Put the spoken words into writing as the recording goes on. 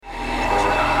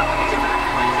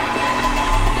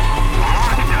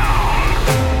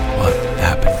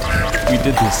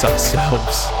did this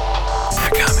ourselves. They're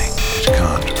coming. It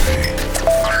can't be.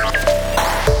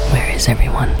 Where is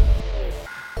everyone?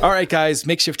 All right, guys,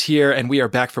 Makeshift here, and we are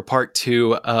back for part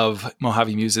 2 of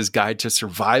Mojave Muse's Guide to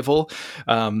Survival.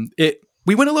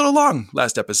 We went a little long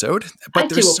last episode, but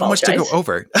there's so much to go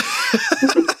over.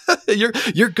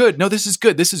 You're good. No, this is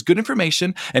good. This is good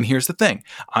information. And here's the thing.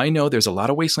 I know there's a lot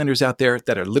of wastelanders out there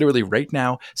that are literally right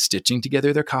now stitching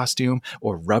together their costume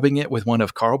or rubbing it with one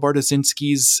of Carl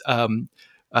Bartoszinski's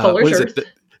Fuller's Earth.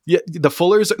 The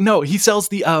Fuller's. No, he sells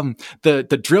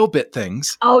the drill bit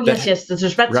things. Oh, yes, the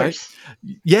Zerfetzers. Right?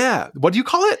 Yeah. What do you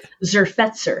call it?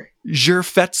 Zerfetzer.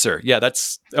 Zerfetzer. Yeah,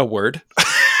 that's a word.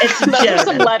 It's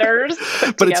some letters.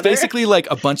 But it's basically like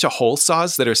a bunch of hole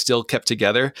saws that are still kept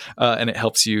together, and it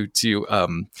helps you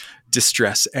to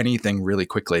distress anything really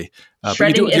quickly.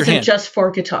 Shredding isn't just for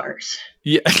guitars.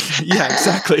 Yeah, yeah,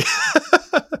 exactly.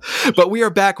 But we are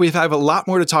back. We have a lot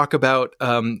more to talk about,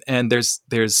 and there's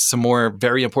some more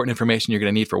very important information you're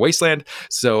going to need for Wasteland.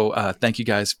 So thank you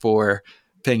guys for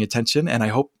paying attention, and I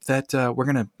hope that we're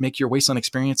going to make your Wasteland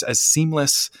experience as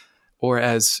seamless or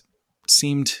as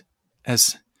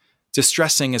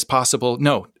distressing as possible.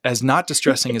 No, as not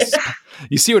distressing as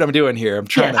you see what I'm doing here. I'm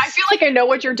trying to. I feel like I know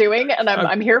what you're doing, and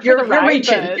I'm here for the ride.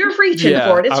 You're reaching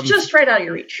for it. It's just right out of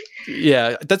your reach.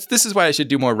 Yeah, this is why I should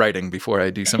do more writing before I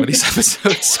do some of these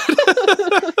episodes.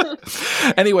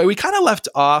 Anyway, we kind of left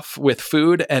off with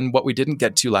food, and what we didn't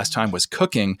get to last time was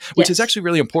cooking, which is actually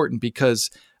really important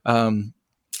because,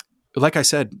 like I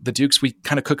said, the Dukes, we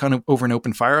kind of cook over an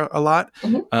open fire a lot,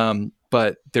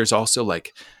 but there's also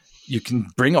like, you can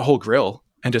bring a whole grill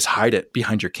and just hide it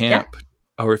behind your camp.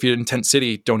 Yeah. Or if you're in Tent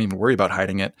City, don't even worry about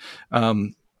hiding it.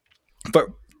 But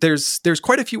there's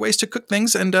quite a few ways to cook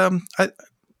things. And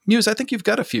Muse, I think you've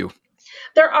got a few.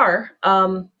 There are.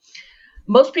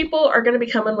 Most people are going to be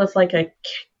coming with like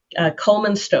a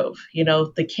Coleman stove,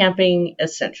 the camping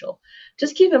essential.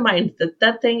 Just keep in mind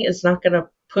that thing is not going to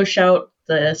push out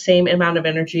the same amount of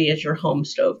energy as your home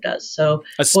stove does. So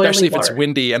especially if it's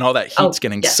windy and all that heat's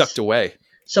getting sucked away.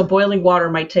 So boiling water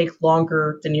might take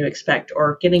longer than you expect,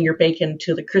 or getting your bacon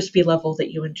to the crispy level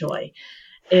that you enjoy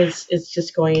is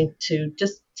just going to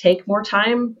just take more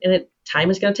time, and time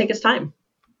is going to take its time.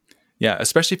 Yeah,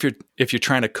 especially if you're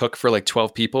trying to cook for like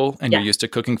 12 people and you're used to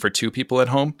cooking for 2 people at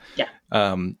home. Yeah.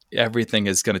 Everything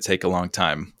is going to take a long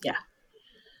time. Yeah.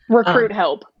 Recruit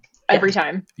help every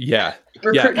time. Yeah.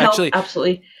 Recruit help, actually,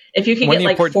 absolutely. If you can get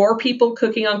like 4 people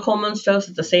cooking on Coleman stoves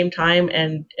at the same time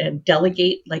and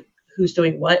delegate like who's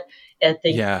doing what, I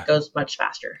think it goes much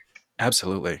faster.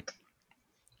 Absolutely.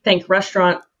 Think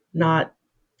restaurant, not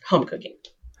home cooking.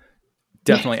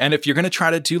 Definitely. And if you're going to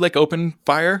try to do like open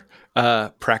fire,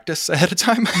 practice ahead of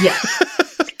time.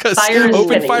 Yes. Because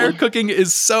open fire cooking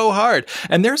is so hard.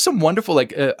 And there's some wonderful,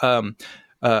 like,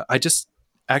 I just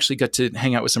actually got to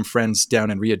hang out with some friends down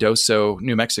in Ruidoso,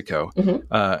 New Mexico.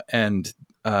 And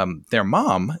their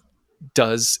mom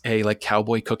does a like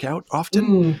cowboy cookout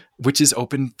often, which is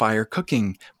open fire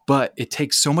cooking, but it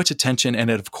takes so much attention.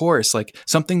 And of course, like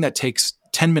something that takes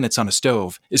 10 minutes on a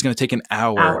stove is going to take an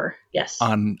hour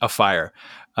on a fire.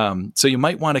 So you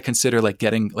might want to consider like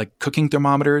getting like cooking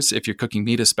thermometers if you're cooking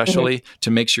meat, especially to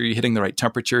make sure you're hitting the right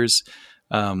temperatures,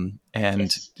 and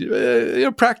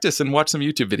practice and watch some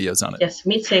YouTube videos on it. Yes.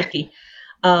 Meat safety.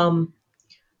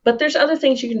 But there's other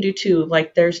things you can do too.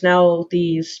 Like there's now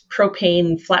these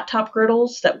propane flat top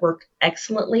griddles that work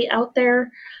excellently out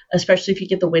there, especially if you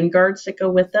get the wind guards that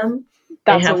go with them.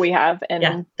 That's what we have.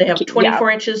 And they have 24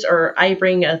 inches, or I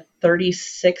bring a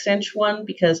 36-inch one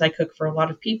because I cook for a lot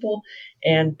of people,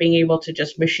 and being able to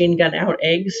just machine gun out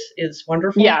eggs is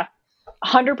wonderful. Yeah.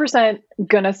 100%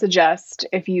 gonna suggest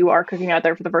if you are cooking out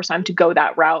there for the first time to go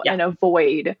that route and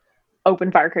avoid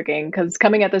open fire cooking, because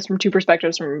coming at this from 2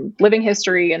 perspectives, from living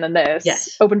history and then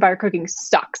this, open fire cooking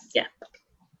sucks. Yeah.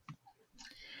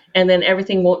 And then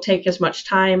everything won't take as much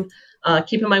time.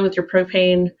 Keep in mind with your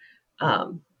propane,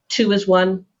 2 is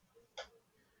 1.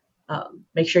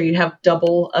 Make sure you have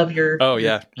double of your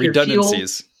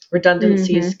redundancies.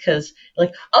 Redundancies, because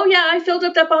like, oh yeah, I filled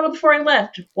up that bottle before I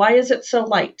left. Why is it so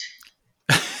light?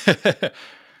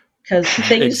 Because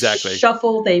things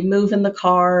shuffle, they move in the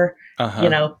car,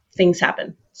 things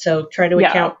happen. So try to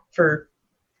account for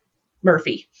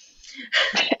Murphy.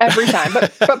 Every time.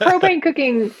 But propane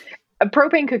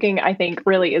cooking, I think,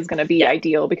 really is going to be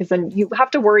ideal, because then you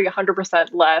have to worry 100%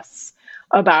 less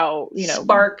about,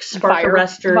 spark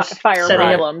arresters, fire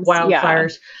problems,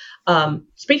 wildfires.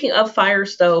 Speaking of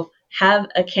fires, though, have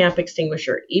a camp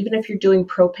extinguisher, even if you're doing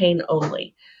propane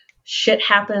only. Shit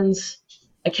happens.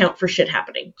 Account for shit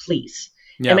happening, please.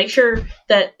 Yeah. And make sure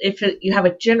that if you have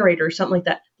a generator or something like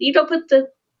that, you don't put the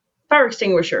fire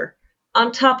extinguisher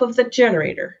on top of the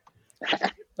generator.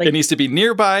 It needs to be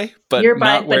nearby, but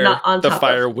not where not on the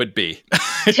fire would be.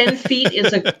 10 feet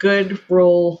is a good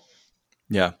rule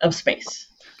of space.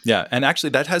 Yeah, and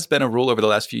actually that has been a rule over the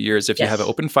last few years. If you have an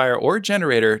open fire or a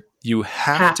generator, you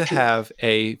have to have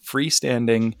a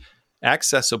freestanding,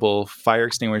 accessible fire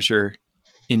extinguisher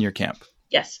in your camp.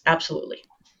 Yes, absolutely.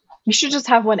 You should just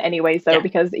have one anyways, though,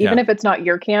 because even if it's not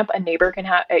your camp, a neighbor can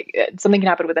have something can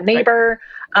happen with a neighbor.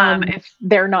 If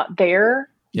they're not there,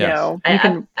 you know, you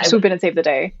can swoop in and save the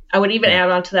day. I would even add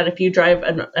on to that, if you drive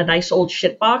a nice old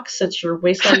shit box, that's your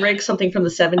wasteland rig, something from the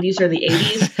 70s or the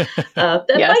 80s, that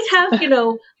might have, you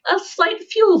know, a slight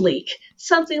fuel leak,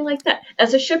 something like that.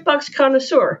 As a shitbox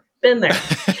connoisseur, been there.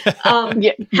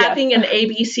 Having an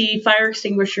ABC fire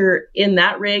extinguisher in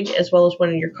that rig, as well as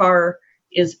one in your car,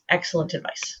 is excellent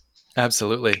advice.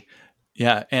 Absolutely.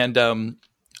 Yeah. And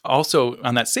also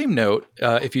on that same note,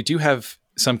 if you do have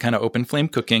some kind of open flame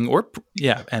cooking or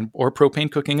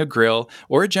propane cooking, a grill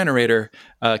or a generator,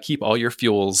 keep all your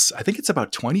fuels. I think it's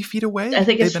about 20 feet away. I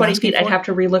think it's 20 feet. I'd have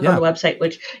to relook on the website,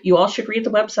 which you all should read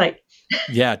the website.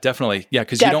 Yeah, definitely. Yeah,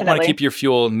 because you don't want to keep your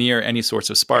fuel near any sorts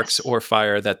of sparks or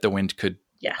fire that the wind could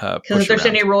because if there's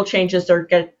any rule changes, they're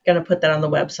going to put that on the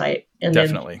website. And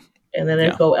then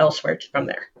it'll go elsewhere from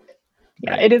there.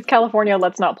 Yeah, it is California.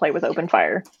 Let's not play with open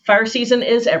fire. Fire season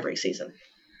is every season.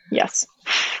 Yes.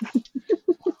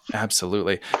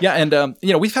 Absolutely. Yeah. And,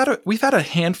 you know, we've had a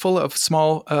handful of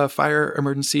small fire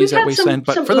emergencies at Wasteland,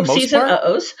 but for the most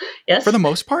part, for the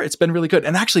most part, it's been really good.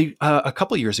 And actually, a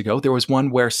couple of years ago, there was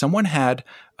one where someone had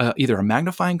either a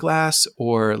magnifying glass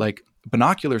or like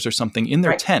binoculars or something in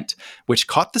their tent, which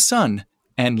caught the sun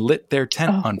and lit their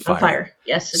tent on fire.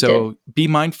 Yes. So be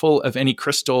mindful of any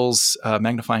crystals,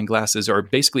 magnifying glasses, or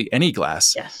basically any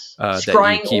glass. Yes.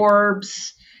 Scrying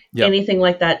orbs, anything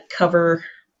like that, cover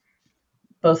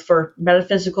both for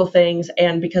metaphysical things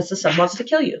and because the sun wants to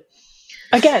kill you.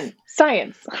 Again,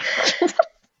 science.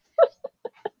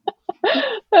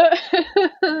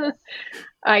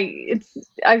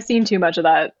 I've seen too much of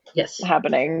that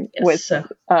happening with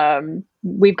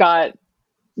we've got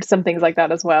some things like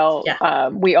that as well.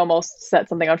 We almost set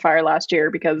something on fire last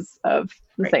year because of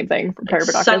the same thing from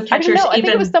paradoxes. I think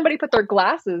it was somebody put their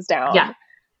glasses down. Yeah.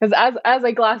 Because as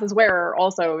a glasses wearer,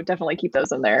 also definitely keep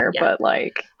those in there. But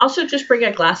like, also just bring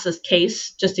a glasses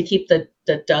case just to keep the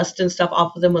dust and stuff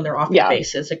off of them when they're off your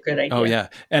face is a good idea. Oh yeah,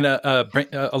 and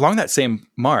along that same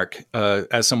mark,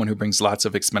 as someone who brings lots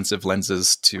of expensive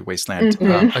lenses to Wasteland,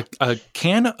 a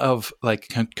can of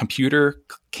like computer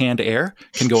canned air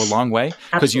can go a long way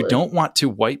because you don't want to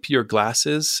wipe your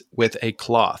glasses with a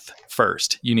cloth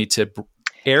first. You need to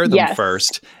air them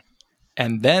first.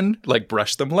 And then like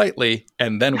brush them lightly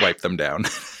and then wipe them down.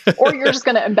 Or you're just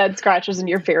going to embed scratches in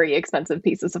your very expensive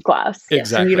pieces of glass.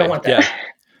 Exactly. So you don't want that.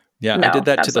 Yeah. No, I did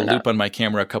that to the loop on my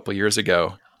camera a couple years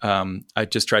ago. I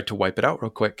just tried to wipe it out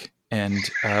real quick. And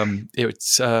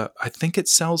it's I think it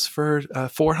sells for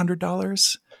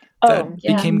 $400. That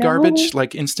became garbage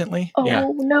like instantly.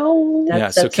 Oh, no.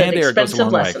 So canned air goes a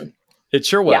long way. It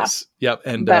sure was. Yeah. Yep.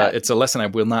 And it's a lesson I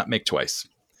will not make twice.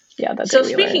 Yeah. That's so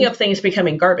speaking of things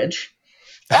becoming garbage.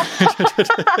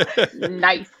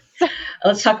 Nice.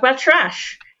 Let's talk about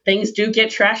trash. Things do get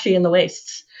trashy in the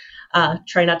wastes.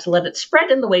 Try not to let it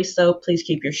spread in the waste, though. Please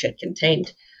keep your shit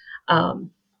contained.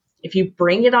 If you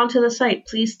bring it onto the site,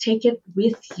 please take it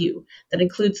with you. That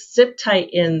includes zip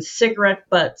tie-ins, cigarette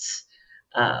butts,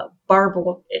 fake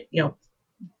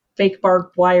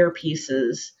barbed wire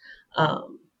pieces,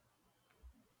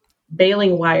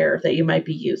 baling wire that you might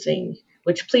be using.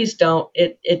 Which please don't.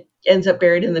 It ends up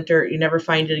buried in the dirt. You never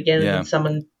find it again, and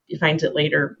someone finds it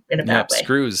later in a bad way.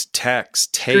 Screws, tacks,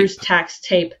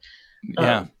 tape.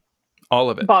 All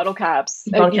of it. Bottle caps.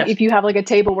 If you have like a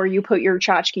table where you put your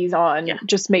tchotchkes on,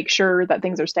 just make sure that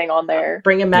things are staying on there.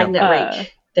 Bring a magnet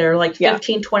rake. They're like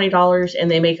 $15, $20,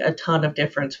 and they make a ton of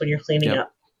difference when you're cleaning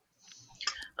up.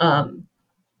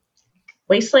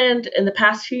 Wasteland in the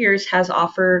past few years has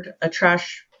offered a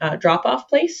trash drop-off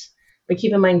place. But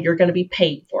keep in mind, you're going to be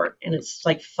paid for it. And it's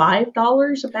like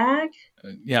 $5 a bag.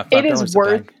 $5 it is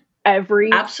worth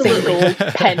every single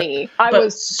penny. I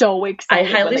was so excited.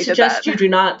 I highly suggest you do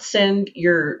not send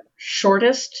your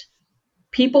shortest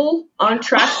people on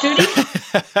trash duty.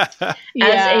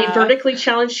 As a vertically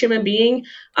challenged human being,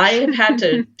 I have had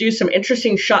to do some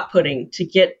interesting shot putting to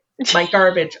get my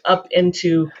garbage up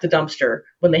into the dumpster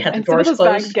when they had the doors closed.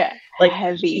 Bags get like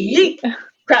heavy. Yeet.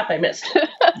 Crap, I missed.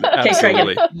 Okay, try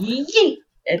again. Yeet.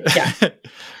 And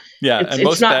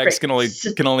most bags can only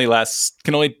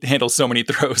handle so many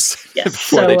throws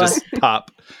before they just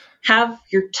pop. have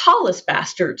your tallest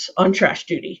bastards on trash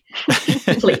duty,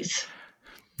 please.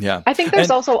 Yeah. I think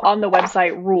there's also on the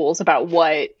website rules about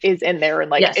what is in there and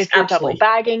like if you're double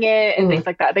bagging it and things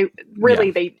like that. They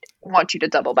want you to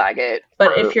double bag it.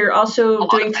 But if you're also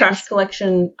doing trash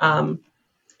collection, and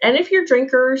if you're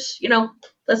drinkers,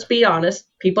 let's be honest,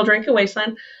 people drink at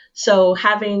Wasteland. So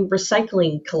having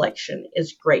recycling collection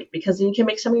is great because then you can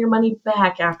make some of your money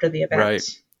back after the event. Right.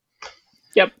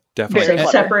 Yep. Definitely.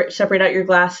 So separate out your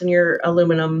glass and your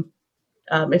aluminum.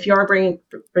 If you are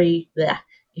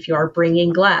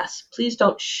bringing glass, please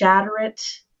don't shatter it,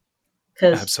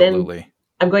 because then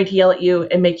I'm going to yell at you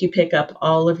and make you pick up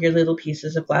all of your little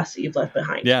pieces of glass that you've left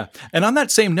behind. Yeah. And on that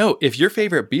same note, if your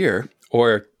favorite beer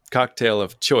or cocktail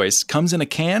of choice comes in a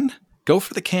can, go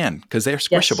for the can because they're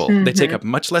squishable. Yes. They take up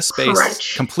much less space,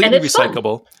 Crunch. Completely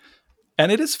recyclable.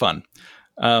 And it is fun.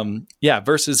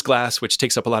 Versus glass, which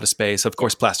takes up a lot of space. Of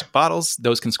course, plastic bottles,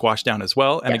 those can squash down as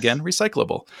well. And again,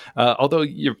 recyclable. Although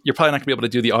you're probably not going to be able to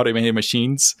do the automated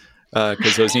machines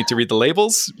because those need to read the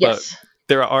labels. Yes. But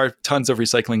there are tons of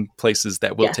recycling places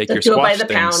that will take your squash by the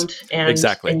things.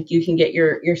 Pound, and you can get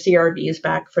your CRVs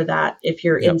back for that if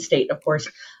you're in state, of course.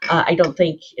 I don't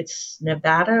think it's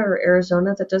Nevada or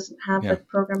Arizona that doesn't have a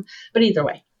program, but either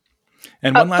way.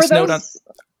 And one last note on.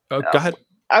 Go ahead.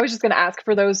 I was just going to ask,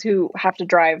 for those who have to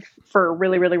drive for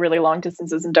really, really, really long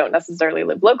distances and don't necessarily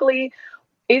live locally,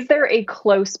 is there a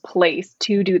close place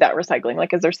to do that recycling?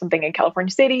 Like, is there something in California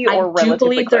City or relatively close? I do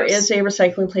believe there is a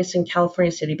recycling place in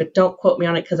California City, but don't quote me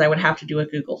on it because I would have to do a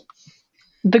Google.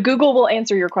 The Google will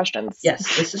answer your questions.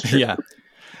 Yes, this is true. Yeah.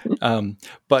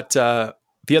 But the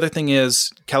other thing is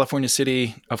California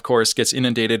City, of course, gets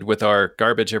inundated with our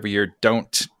garbage every year.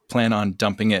 Don't plan on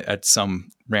dumping it at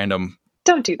some random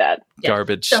Don't do that.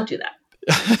 Garbage. Don't do that.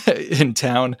 In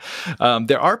town.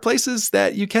 There are places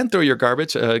that you can throw your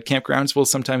garbage. Campgrounds will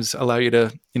sometimes allow you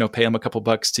to, pay them a couple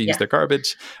bucks to use their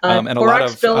garbage. And a lot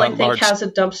of Bill, I think, has a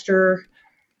dumpster.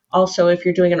 Also, if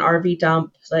you're doing an RV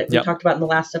dump, like we talked about in the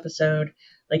last episode,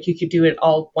 like you could do it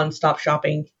all one-stop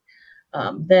shopping.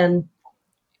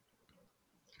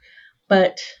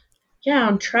 But yeah,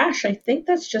 on trash, I think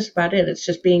that's just about it. It's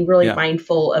just being really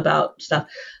mindful about stuff.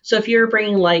 So if you're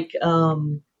bringing like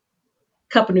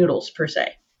cup of noodles per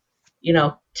se,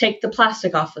 take the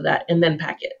plastic off of that and then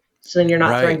pack it. So then you're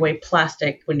not throwing away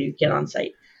plastic when you get on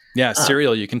site. Yeah,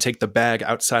 cereal, you can take the bag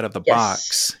outside of the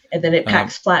box. And then it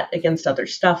packs flat against other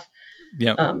stuff.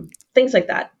 Yeah. Things like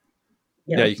that.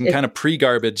 You can kind of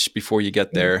pre-garbage before you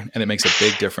get there, and it makes a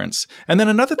big difference. And then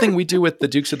another thing we do with the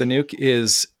Dukes of the Nuke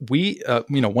is we,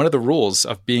 one of the rules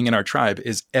of being in our tribe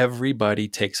is everybody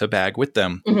takes a bag with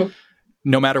them,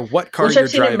 no matter what car you're driving.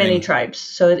 Which I've seen in many tribes,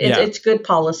 so it's good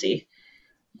policy.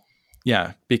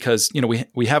 Yeah, because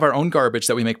we have our own garbage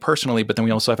that we make personally, but then we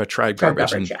also have our tribe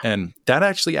garbage, and that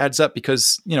actually adds up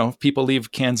because if people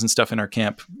leave cans and stuff in our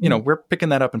camp, we're picking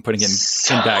that up and putting it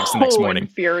in bags the next morning.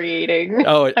 Infuriating.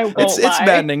 Oh, it's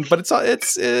maddening, but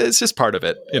it's just part of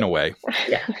it in a way.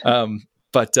 Yeah.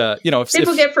 But if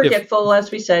people get forgetful, as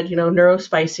we said,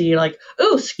 neurospicy, like,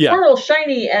 ooh, squirrel,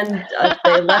 shiny, and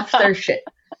they left their shit.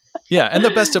 Yeah, and the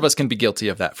best of us can be guilty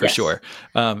of that for sure.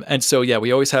 And so,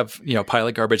 we always have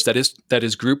pilot garbage that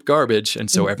is group garbage,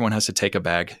 and so everyone has to take a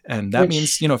bag. And that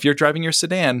means if you're driving your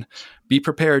sedan, be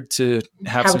prepared to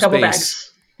have some a couple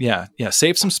space. Bags. Yeah,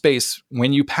 save some space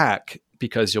when you pack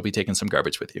because you'll be taking some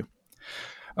garbage with you.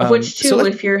 Which too,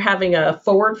 if you're having a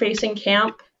forward-facing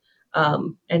camp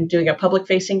and doing a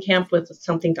public-facing camp with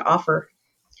something to offer,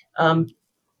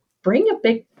 bring a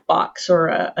big box or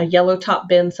a yellow top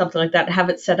bin, something like that, and have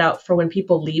it set out for when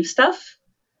people leave stuff.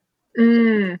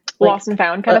 Lost and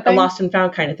found kind of thing? A lost and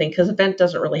found kind of thing, because event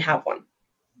doesn't really have one.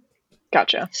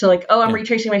 Gotcha. So like, I'm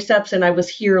retracing my steps and I was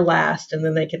here last, and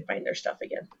then they can find their stuff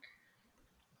again.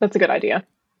 That's a good idea.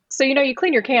 So, you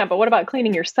clean your camp, but what about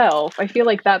cleaning yourself? I feel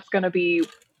like that's going to be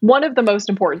one of the most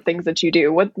important things that you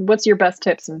do. What's your best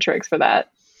tips and tricks for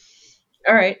that?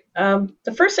 All right.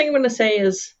 The first thing I'm going to say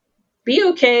is be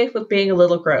okay with being a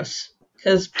little gross,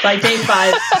 because by day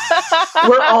 5,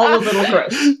 we're all a little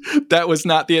gross. That was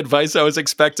not the advice I was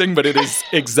expecting, but it is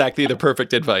exactly the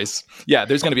perfect advice. Yeah,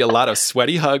 there's going to be a lot of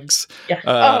sweaty hugs.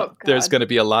 Yeah. There's going to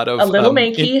be a lot of... A little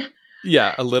manky.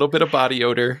 A little bit of body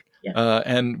odor. Yeah.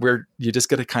 And you just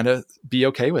got to kind of be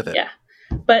okay with it. Yeah.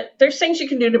 But there's things you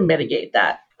can do to mitigate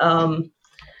that.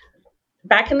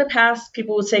 Back in the past,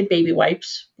 people would say baby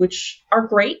wipes, which are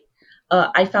great.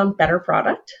 I found better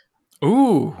product.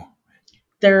 Ooh.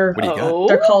 They're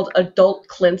called adult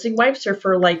cleansing wipes. They're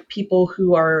for like people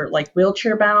who are like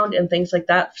wheelchair bound and things like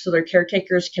that, so their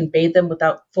caretakers can bathe them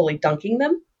without fully dunking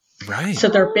them. Right. So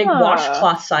they're big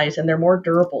washcloth size and they're more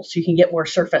durable, so you can get more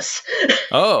surface.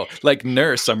 Oh, like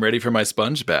nurse, I'm ready for my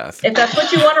sponge bath. If that's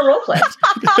what you want to role play.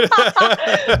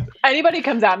 Anybody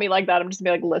comes at me like that, I'm just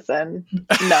gonna be like, listen,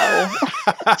 no.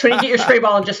 That's when you get your spray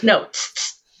ball and just no.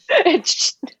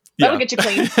 That'll get you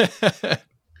clean.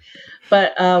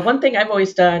 But one thing I've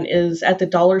always done is at the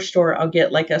dollar store, I'll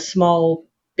get like a small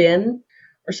bin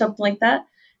or something like that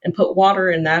and put water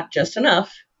in that, just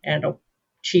enough, and a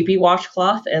cheapy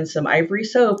washcloth and some ivory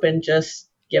soap, and just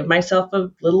give myself a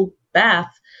little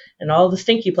bath in all the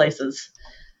stinky places.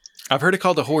 I've heard it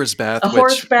called a whore's bath.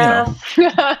 Horse bath,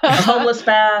 a homeless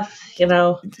bath,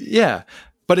 Yeah.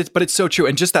 But it's so true.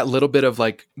 And just that little bit of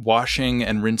like washing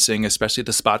and rinsing, especially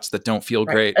the spots that don't feel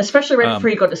great. Especially right before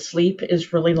you go to sleep,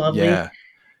 is really lovely. Yeah.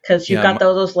 Because you've got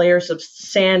those layers of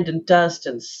sand and dust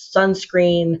and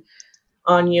sunscreen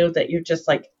on you that you're just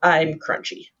like, I'm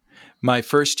crunchy. My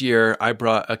first year, I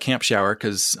brought a camp shower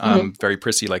because I'm very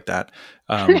prissy like that.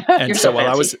 And so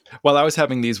while I was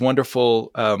having these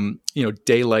wonderful,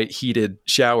 daylight heated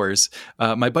showers,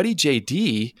 my buddy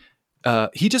JD,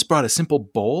 he just brought a simple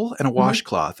bowl and a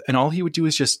washcloth, and all he would do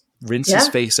is just rinse his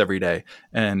face every day,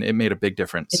 and it made a big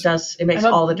difference. It does. It makes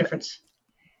all the difference.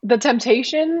 The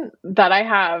temptation that I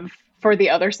have for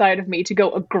the other side of me to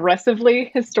go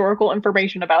aggressively historical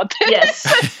information about this.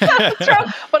 Yes.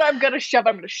 But I'm going to shove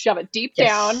it deep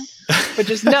down, but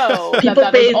just know people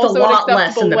that is also a lot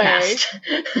less in the way. past.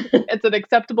 It's an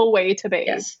acceptable way to bathe.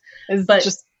 Yes. But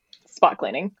just spot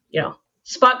cleaning.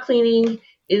 Spot cleaning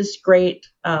is great.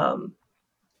 But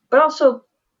also,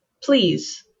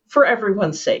 please, for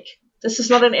everyone's sake, this is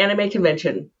not an anime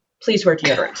convention. Please wear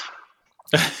deodorant.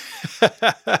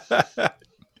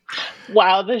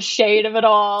 Wow, the shade of it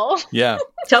all. Yeah.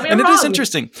 Tell me I'm wrong. And it is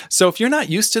interesting. So if you're not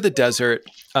used to the desert,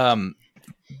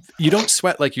 you don't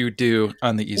sweat like you do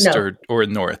on the east or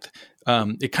north.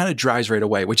 It kind of dries right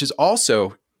away, which is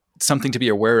also something to be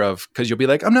aware of, because you'll be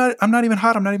like, I'm not even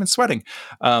hot. I'm not even sweating.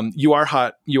 You are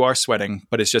hot. You are sweating,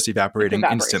 but it's just evaporating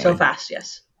instantly. So fast.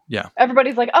 Yes. Yeah.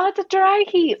 Everybody's like, oh, it's a dry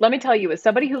heat. Let me tell you, as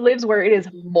somebody who lives where it is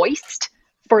moist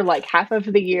for like half of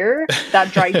the year,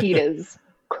 that dry heat is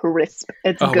crisp.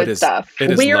 It's good stuff.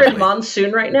 We are in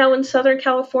monsoon right now in Southern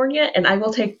California, and I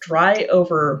will take dry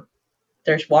over.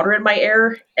 There's water in my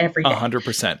air every day.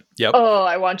 100%. Yep. Oh,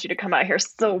 I want you to come out here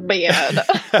so bad.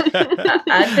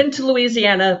 I've been to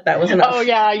Louisiana. That was enough. Oh,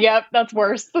 yeah. Yep. That's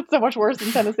worse. That's so much worse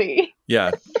than Tennessee.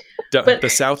 Yeah. The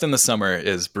South in the summer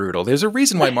is brutal. There's a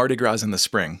reason why Mardi Gras is in the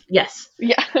spring. Yes.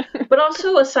 Yeah. But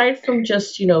also, aside from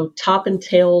just, top and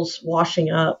tails washing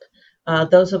up,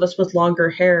 those of us with longer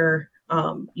hair,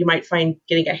 you might find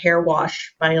getting a hair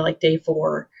wash by like day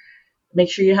 4.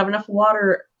 Make sure you have enough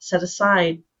water set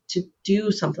aside to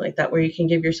do something like that, where you can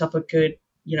give yourself a good,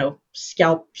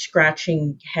 scalp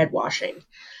scratching head washing,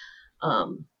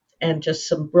 and just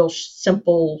some real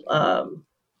simple,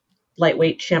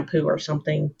 lightweight shampoo or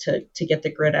something to get the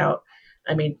grit out.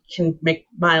 I mean, can make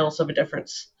miles of a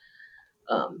difference.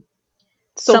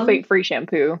 Sulfate-free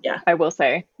shampoo. Yeah. I will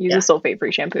say, use a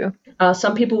sulfate-free shampoo.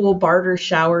 Some people will barter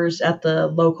showers at the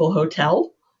local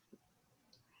hotel.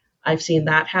 I've seen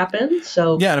that happen.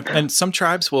 So and some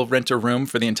tribes will rent a room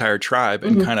for the entire tribe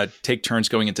and kind of take turns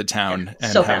going into town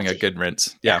and having a good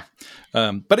rinse. Yeah.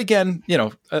 But again,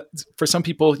 for some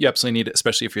people, you absolutely need it,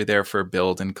 especially if you're there for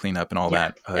build and cleanup and all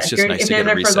that. It's just nice to get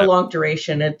a reset. If you're there for the long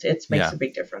duration, it makes a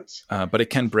big difference. But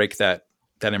it can break that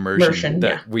immersion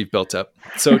that we've built up.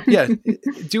 So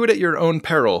do it at your own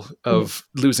peril of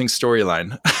losing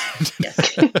storyline.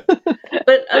 Yes.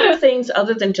 But other things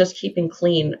other than just keeping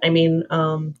clean, I mean,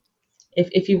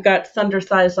 if you've got thunder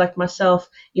thighs like myself,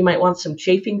 you might want some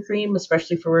chafing cream,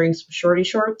 especially for wearing some shorty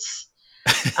shorts.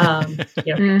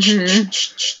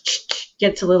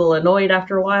 Gets a little annoyed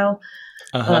after a while.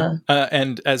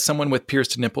 And as someone with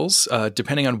pierced nipples,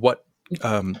 depending on what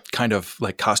kind of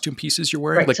like costume pieces you're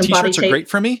wearing, like t-shirts are great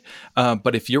for me.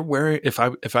 But if you're wearing, if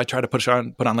I try to put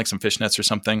on like some fishnets or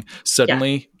something,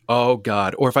 suddenly, oh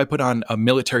God. Or if I put on a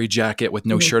military jacket with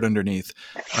no shirt underneath.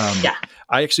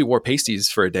 I actually wore pasties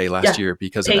for a day last year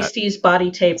because of that. Pasties,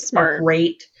 body tape are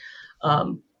great.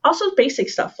 Also basic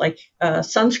stuff like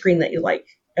sunscreen that you like.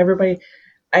 Everybody,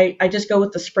 I just go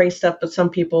with the spray stuff, but some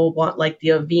people want like the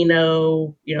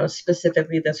Aveeno,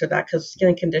 specifically this or that because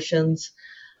skin conditions.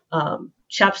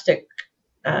 Chapstick,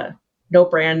 no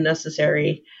brand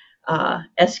necessary.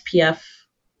 SPF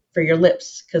for your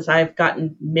lips, because I've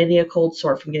gotten many a cold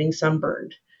sore from getting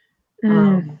sunburned.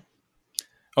 Your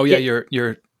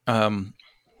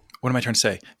what am I trying to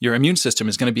say? Your immune system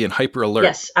is going to be in hyper alert.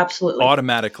 Yes, absolutely.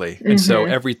 Automatically. And so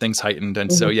everything's heightened.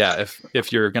 And so,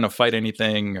 if you're going to fight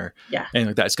anything or anything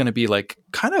like that, it's going to be like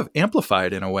kind of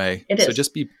amplified in a way. It so is.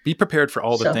 just be prepared for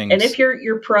all the things. And if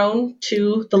you're prone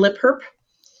to the lip herp,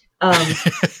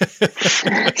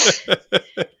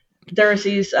 there's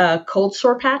these cold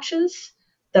sore patches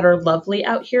that are lovely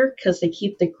out here because they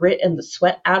keep the grit and the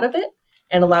sweat out of it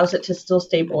and allows it to still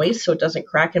stay moist so it doesn't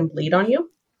crack and bleed on you.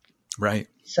 Right.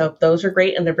 So those are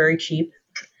great and they're very cheap.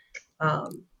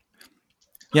 And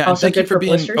thank you for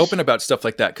being blisters. Open about stuff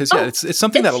like that. Cause it's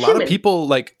something that a lot of people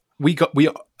like,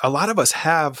 a lot of us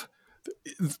have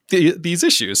these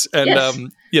issues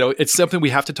and, it's something we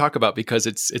have to talk about because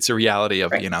it's a reality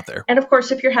of being out there. And of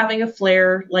course, if you're having a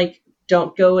flare, like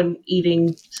don't go and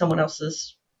eating someone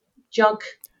else's junk.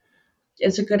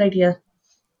 It's a good idea.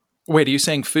 Wait, are you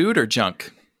saying food or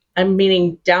junk? I'm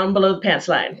meaning down below the pants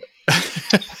line.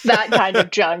 That kind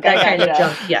of junk. That kind of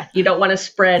junk. Yeah. You don't want to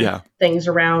spread things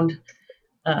around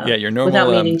your normal without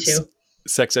meaning to.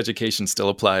 Sex education still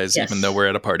applies even though we're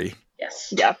at a party.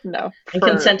 Yes. Yeah, no. And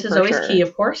consent is always key,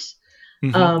 of course.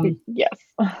 Mm-hmm. Yes.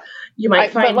 You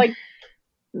might find... But, like,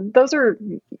 those are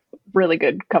really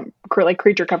good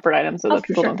creature comfort items that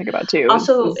people don't think about, too.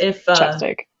 Also, if...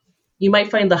 chapstick. You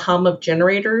might find the hum of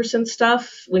generators and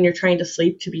stuff when you're trying to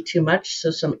sleep to be too much.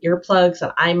 So some earplugs, an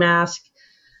eye mask,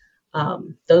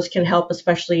 those can help,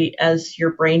 especially as your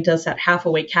brain does that half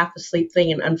awake, half asleep thing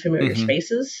in unfamiliar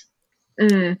spaces.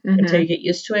 Until you get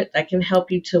used to it, that can help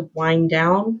you to wind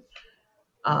down.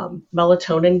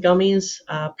 Melatonin gummies,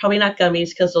 probably not gummies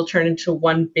because they'll turn into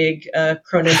one big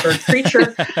Cronenberg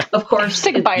creature. Of course, just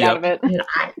take a bite out of it.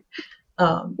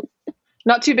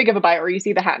 Not too big of a bite, or you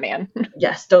see the Hat Man.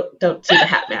 Yes, don't see the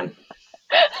Hat Man.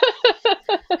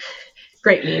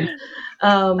 Great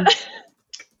meme.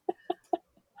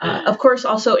 Of course,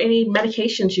 also any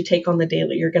medications you take on the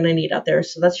daily, you're going to need out there.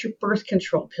 So that's your birth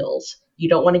control pills. You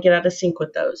don't want to get out of sync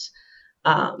with those.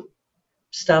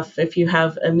 Stuff if you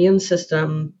have immune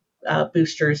system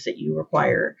boosters that you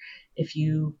require. If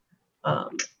you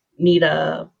need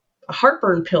a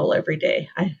heartburn pill every day.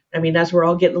 I mean, as we're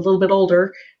all getting a little bit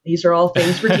older, these are all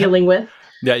things we're dealing with.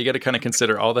 Yeah, you got to kind of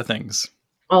consider all the things.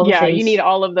 You need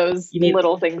all of those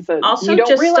little things that also you don't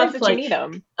just realize stuff that like, you need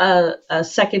them. A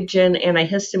second gen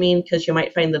antihistamine, because you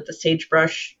might find that the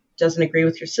sagebrush doesn't agree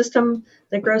with your system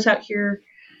that grows out here.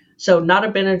 So not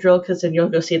a Benadryl, because then you'll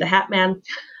go see the Hat Man.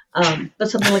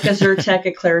 But something like a Zyrtec,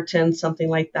 a Claritin, something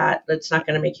like that, that's not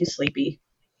going to make you sleepy.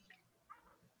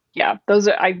 Yeah, those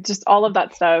are all of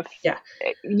that stuff. Yeah,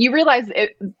 you realize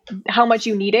how much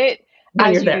you need it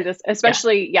as you do this,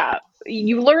 especially.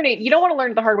 You learn it. You don't want to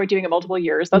learn it the hard way doing it multiple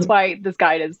years. That's why this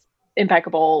guide is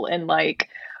impeccable and like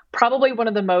probably one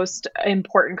of the most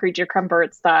important creature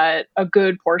comforts that a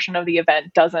good portion of the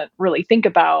event doesn't really think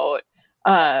about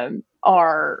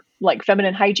are like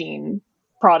feminine hygiene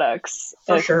products.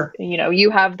 For sure.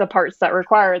 You have the parts that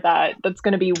require that. That's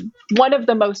going to be one of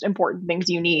the most important things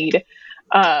you need.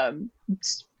 From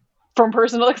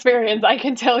personal experience, I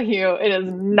can tell you it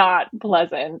is not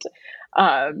pleasant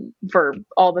for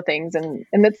all the things, and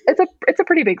it's a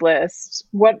pretty big list.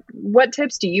 What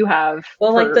tips do you have?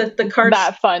 Well, for like the cards,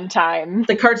 that fun time,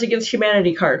 the Cards Against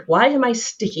Humanity card. Why am I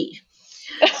sticky?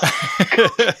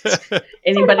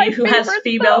 Anybody who has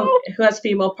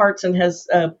female parts and has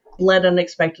bled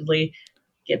unexpectedly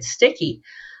gets sticky.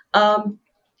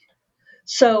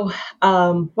 So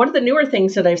one of the newer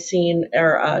things that I've seen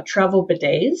are travel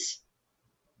bidets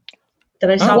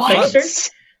that I saw posters.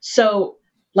 So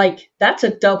like that's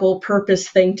a double purpose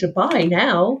thing to buy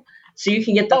now. So you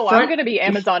can get the front. I'm going to be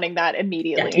Amazoning that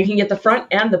immediately. Yeah, you can get the front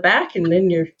and the back, and then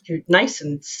you're nice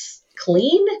and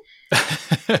clean.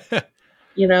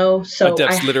 So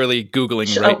Adept's literally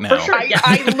Googling right now. For sure,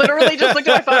 I literally just looked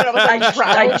at my phone and I was like,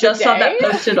 I just saw that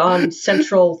posted on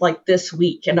Central like this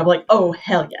week, and I'm like, oh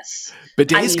hell yes.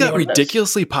 Bidets got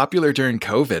ridiculously popular during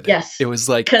COVID. Yes. It was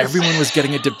like everyone was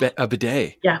getting a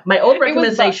bidet. Yeah. My old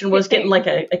recommendation was getting like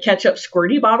a ketchup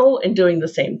squirty bottle and doing the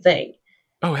same thing.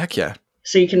 Oh, heck yeah.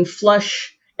 So you can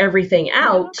flush everything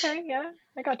out. Okay, yeah.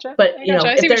 I gotcha. But,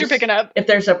 I see what you're picking up. If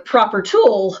there's a proper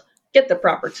tool, get the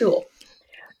proper tool.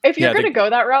 If you're going to go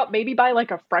that route, maybe buy like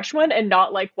a fresh one and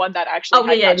not like one that actually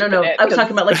has ketchup in it, I was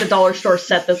talking about like the dollar store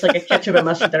set that's like a ketchup and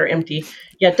mustard that are empty.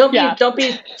 Yeah, don't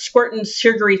be squirting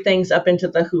sugary things up into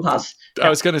the hoo-has. I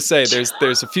was going to say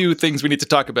there's a few things we need to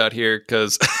talk about here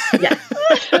because yeah.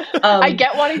 I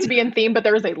get wanting to be in theme, but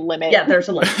there is a limit. Yeah, there's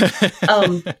a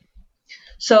limit.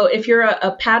 So if you're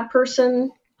a pad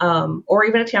person or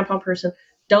even a tampon person,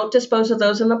 don't dispose of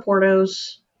those in the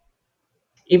Portos.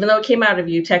 Even though it came out of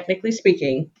you, technically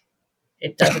speaking,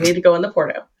 it doesn't need to go in the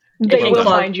Porto. They will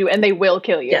find you and they will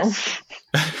kill you. Yes.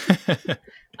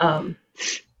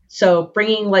 So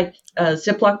bringing like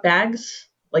Ziploc bags,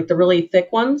 like the really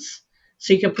thick ones,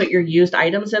 so you can put your used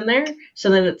items in there, so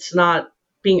then it's not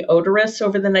being odorous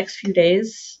over the next few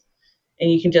days, and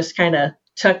you can just kind of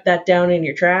tuck that down in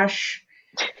your trash.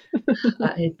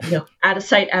 Out of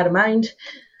sight, out of mind.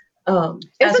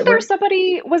 Isn't there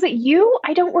somebody, was it you?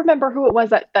 I don't remember who it was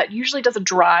that usually does a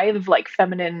drive of like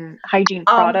feminine hygiene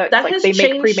products. Like they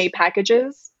make pre-made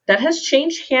packages. That has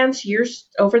changed hands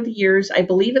over the years. I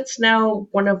believe it's now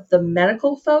one of the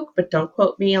medical folk, but don't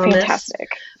quote me on this.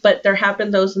 But there have been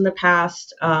those in the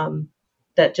past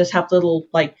that just have little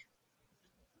like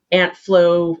ant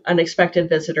flu, unexpected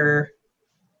visitor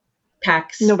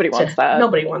packs. Nobody wants that.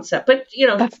 Nobody wants that. But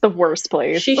that's the worst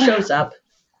place. She shows up.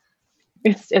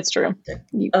 It's true.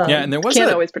 And there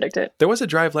can't always predict it. There was a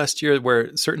drive last year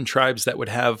where certain tribes that would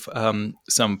have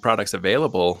some products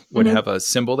available would have a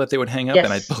symbol that they would hang up,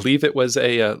 and I believe it was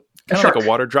a kind of like a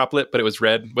water droplet, but it was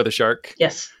red with a shark.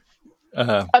 Yes.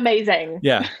 Amazing.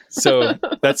 Yeah. So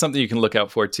that's something you can look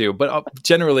out for too. But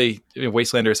generally,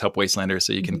 Wastelanders help Wastelanders,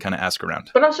 so you can kind of ask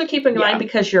around. But also keep in mind,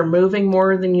 because you're moving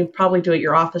more than you probably do at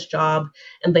your office job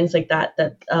and things like that,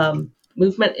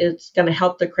 movement is going to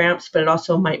help the cramps, but it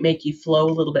also might make you flow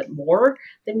a little bit more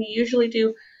than you usually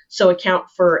do. So account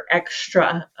for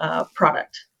extra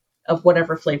product of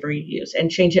whatever flavor you use and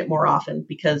change it more often,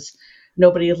 because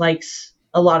nobody likes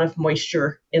a lot of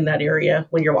moisture in that area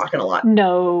when you're walking a lot.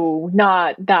 No,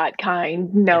 not that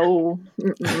kind. No.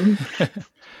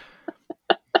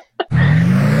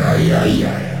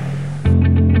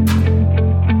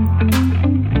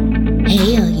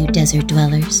 Hey, all you desert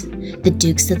dwellers. The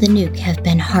Dukes of the Nuke have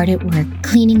been hard at work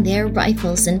cleaning their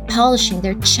rifles and polishing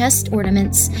their chest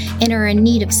ornaments and are in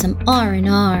need of some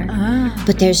R&R.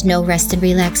 But there's no rest and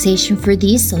relaxation for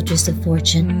these soldiers of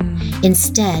fortune.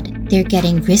 Instead, they're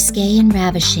getting risque and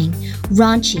ravishing,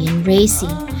 raunchy and racy,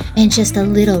 and just a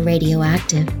little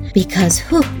radioactive. Because,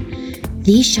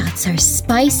 these shots are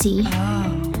spicy.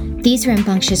 These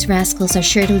rambunctious rascals are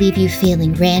sure to leave you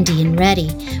feeling randy and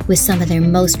ready with some of their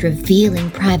most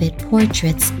revealing private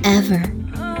portraits ever.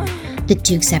 The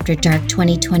Dukes After Dark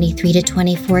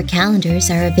 2023-24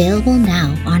 calendars are available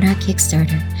now on our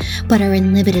Kickstarter, but are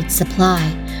in limited supply,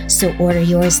 so order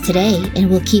yours today and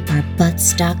we'll keep our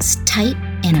buttstocks tight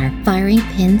and our firing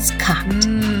pins cocked.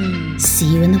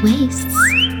 See you in the wastes.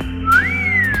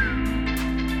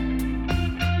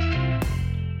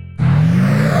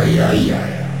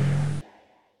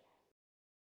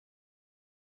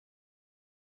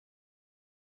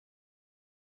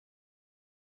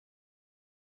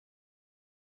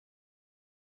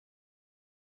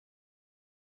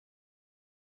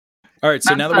 All right,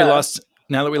 so now that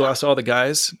we lost all the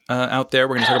guys out there,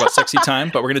 we're going to talk about sexy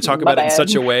time, but we're going to talk about it in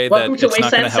such a way that it's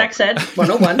not going to help. Sex Ed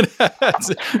 101.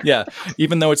 Yeah,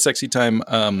 even though it's sexy time,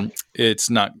 it's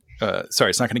not. It's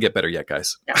not going to get better yet,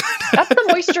 guys. No. That's the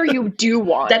moisture you do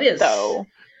want. That is, though.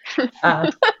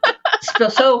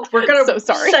 So we're going to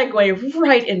segue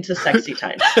right into sexy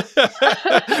time.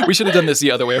 We should have done this the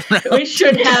other way around. We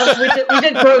should have. We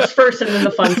did gross first and then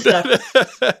the fun stuff.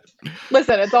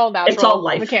 Listen, it's all natural. It's all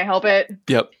life. We can't help it.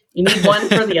 Yep. You need one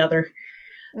for the other.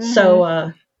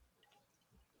 So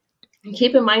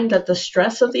keep in mind that the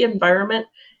stress of the environment,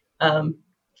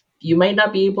 you might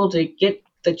not be able to get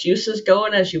the juices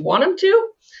going as you want them to.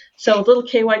 So a little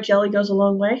KY jelly goes a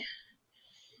long way.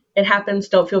 It happens.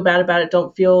 Don't feel bad about it.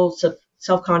 Don't feel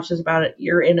self-conscious about it.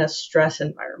 You're in a stress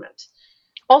environment.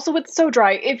 Also, it's so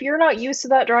dry. If you're not used to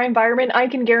that dry environment, I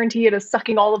can guarantee it is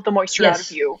sucking all of the moisture out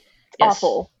of you. It's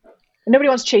awful. Nobody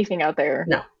wants chafing out there.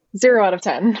 No. 0 out of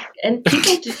 10. And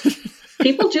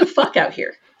people do fuck out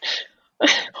here.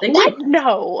 They what? do.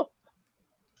 No.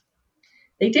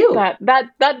 They do.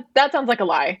 That sounds like a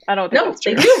lie. I don't think that's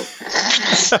true. They do.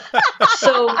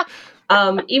 So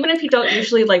even if you don't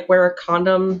usually like wear a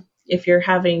condom if you're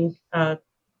having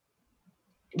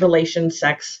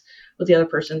sex with the other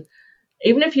person,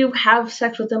 even if you have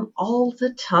sex with them all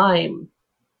the time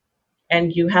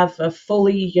and you have a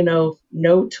fully,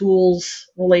 no tools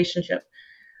relationship,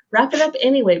 wrap it up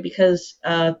anyway, because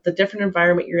the different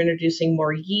environment, you're introducing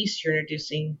more yeast, you're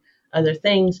introducing other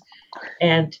things,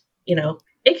 and,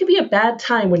 it could be a bad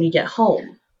time when you get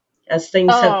home as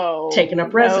things have taken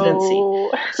up residency.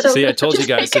 No. So, see, I told you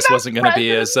guys this wasn't going to be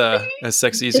as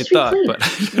sexy as you thought. But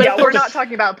yeah, we're not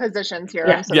talking about positions here.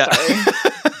 I'm so sorry.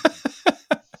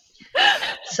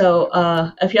 So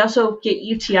if you also get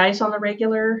UTIs on the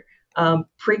regular,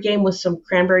 pregame with some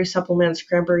cranberry supplements,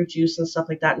 cranberry juice and stuff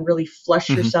like that, and really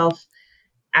flush yourself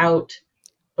out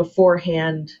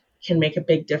beforehand can make a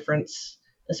big difference,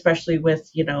 especially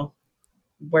with,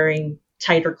 wearing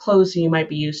tighter clothes than you might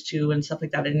be used to and stuff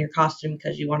like that in your costume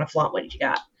because you want to flaunt what you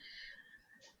got.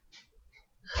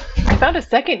 I found a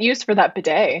second use for that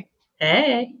bidet.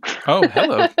 Hey. Oh,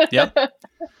 hello. Yep.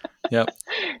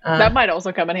 That might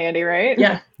also come in handy, right?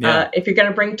 Yeah. If you're going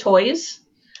to bring toys,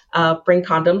 bring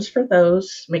condoms for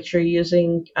those. Make sure you're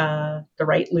using the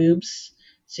right lubes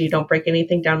so you don't break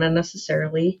anything down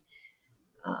unnecessarily.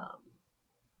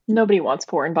 Nobody wants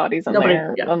foreign bodies in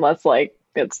there unless like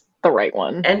it's the right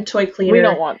one. And toy cleaner. We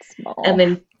don't want small. And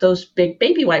then those big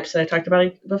baby wipes that I talked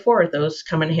about before, those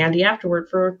come in handy afterward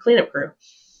for a cleanup crew.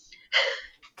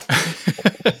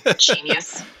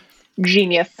 Genius.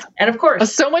 And of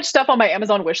course, so much stuff on my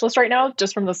Amazon wish list right now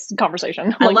just from this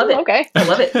conversation. I love it. Okay. I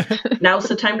love it. Now's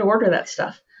the time to order that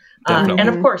stuff. And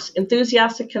of course,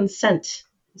 enthusiastic consent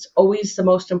is always the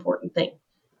most important thing.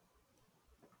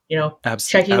 You know,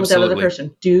 checking with the other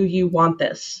person. Do you want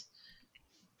this?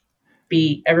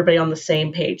 Be everybody on the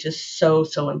same page is so,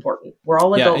 so important. We're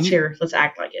all adults here. Let's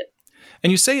act like it.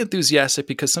 And you say enthusiastic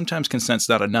because sometimes consent's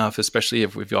not enough, especially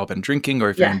if we've all been drinking or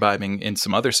if you're imbibing in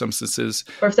some other substances.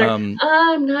 Or if they're,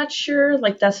 I'm not sure.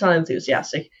 Like, that's not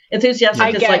enthusiastic.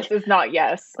 Enthusiastic is like, I guess is not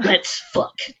yes. Let's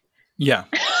fuck. Yeah.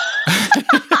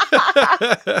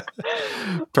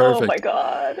 Perfect. Oh my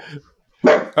God.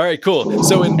 All right, cool.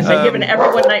 So I've been giving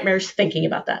everyone nightmares thinking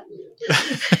about that.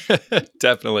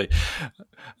 Definitely.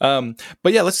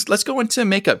 But yeah, let's go into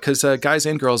makeup because guys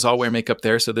and girls all wear makeup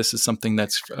there. So this is something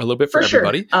that's a little bit for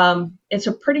everybody. Sure. It's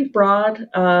a pretty broad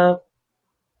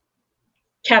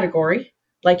category.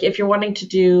 Like if you're wanting to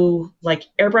do like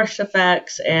airbrushed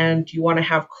effects and you want to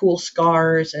have cool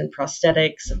scars and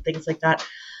prosthetics and things like that,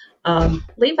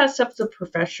 leave that stuff to the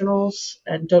professionals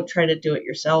and don't try to do it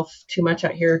yourself too much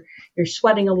out here. You're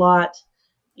sweating a lot.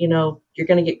 You know, you're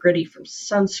going to get gritty from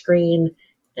sunscreen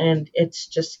and it's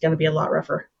just going to be a lot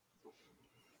rougher.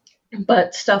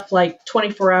 But stuff like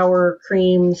 24-hour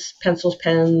creams, pencils,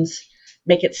 pens,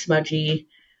 make it smudgy.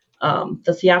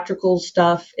 The theatrical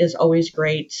stuff is always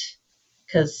great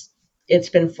because it's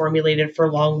been formulated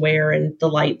for long wear and the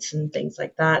lights and things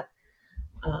like that.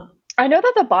 I know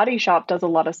that the Body Shop does a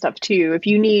lot of stuff too. If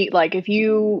you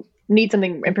need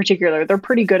something in particular, they're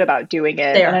pretty good about doing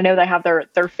it. And I know they have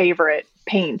their favorite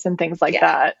paints and things like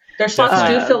that. Their slots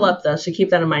do fill up though, so keep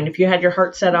that in mind. If you had your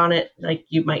heart set on it, like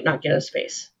you might not get a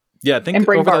space. Yeah, I think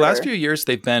over the last few years,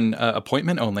 they've been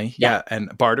appointment only. Yeah,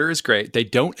 and barter is great. They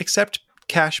don't accept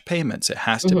cash payments. It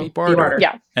has to be barter.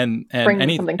 Yeah. And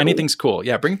anything's cool.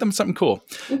 Yeah, bring them something cool.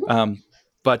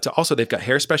 But also they've got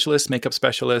hair specialists, makeup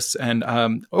specialists, and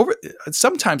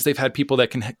sometimes they've had people that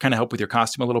can kind of help with your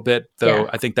costume a little bit, though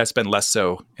I think that's been less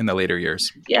so in the later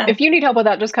years. Yeah. If you need help with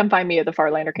that, just come find me at the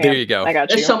Farlander camp. There you go. I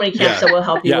got you. There's so many camps that will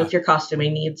help you with your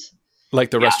costuming needs. Like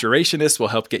the restorationist will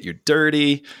help get you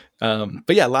dirty. But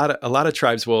yeah, a lot of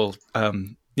tribes will,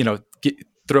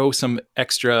 throw some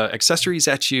extra accessories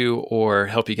at you or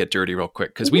help you get dirty real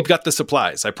quick. Because we've got the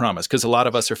supplies, I promise. Because a lot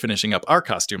of us are finishing up our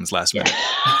costumes last minute.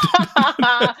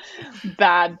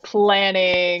 Bad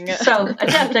planning. So,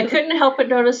 Adept, I couldn't help but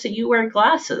notice that you wear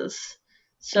glasses.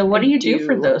 So what do you do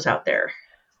for those out there?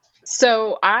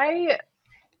 So I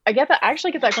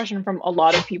actually get that question from a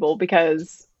lot of people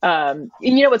because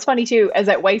what's funny too is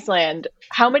at Wasteland,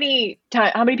 how many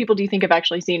people do you think have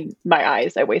actually seen my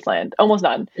eyes at Wasteland? Almost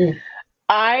none.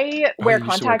 I wear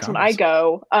contacts when I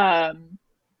go.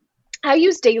 I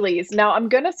use dailies. Now I'm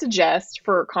going to suggest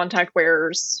for contact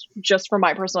wearers, just from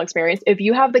my personal experience, if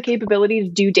you have the capability to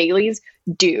do dailies,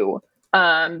 do.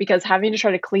 Because having to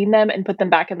try to clean them and put them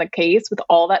back in the case with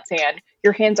all that sand,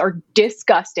 your hands are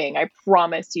disgusting. I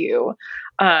promise you.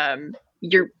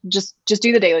 You're just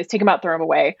do the dailies, take them out, throw them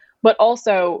away. But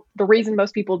also the reason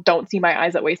most people don't see my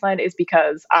eyes at Wasteland is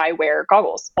because I wear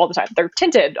goggles all the time. They're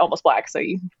tinted almost black. So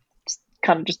you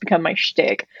kind of just become my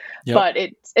shtick. Yep. But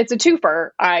it's a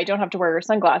twofer. I don't have to wear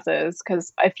sunglasses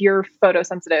because if you're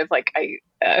photosensitive, like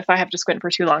if I have to squint for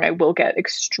too long, I will get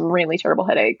extremely terrible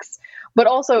headaches. But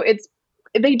also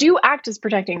they do act as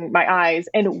protecting my eyes.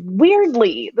 And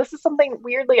weirdly, this is something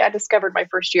I discovered my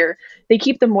first year. They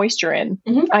keep the moisture in.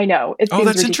 Mm-hmm. I know. That's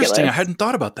ridiculous. Interesting. I hadn't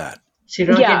thought about that. So you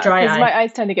don't get dry eye. My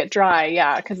eyes tend to get dry.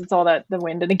 Yeah. Because it's all the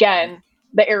wind. And again,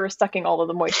 the air is sucking all of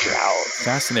the moisture out.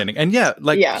 Fascinating. And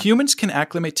humans can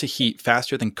acclimate to heat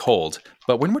faster than cold.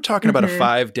 But when we're talking about a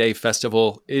 5-day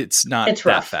festival, it's not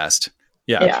that fast.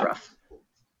 Yeah. It's rough.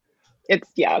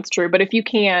 It's true. But if you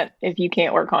can't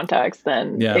wear contacts,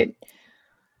 then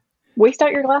waste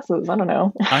out your glasses. I don't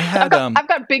know. I've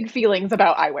got big feelings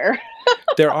about eyewear.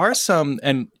 There are some,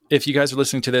 and if you guys are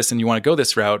listening to this and you want to go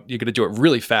this route, you're going to do it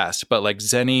really fast. But like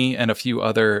Zenni and a few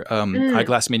other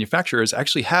eyeglass manufacturers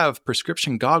actually have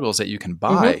prescription goggles that you can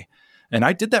buy. And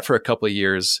I did that for a couple of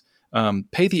years.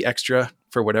 Pay the extra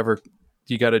for whatever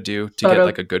you got to do to get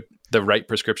like the right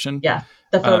prescription. Yeah.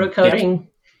 The photo coding.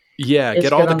 Yeah.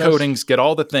 Get all the coatings, get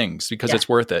all the things because it's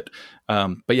worth it.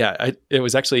 But yeah, it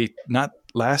was actually not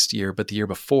last year, but the year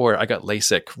before I got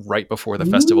LASIK right before the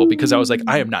festival because I was like,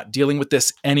 I am not dealing with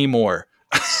this anymore.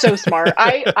 So smart.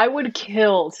 I would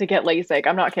kill to get LASIK.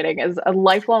 I'm not kidding. As a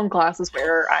lifelong glasses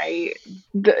wearer,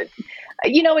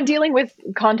 in dealing with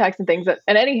contacts and things,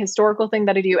 and any historical thing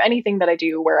that I do, anything that I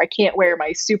do where I can't wear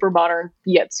my super modern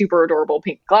yet super adorable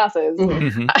pink glasses,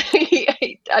 I'm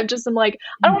like,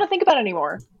 I don't want to think about it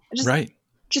anymore.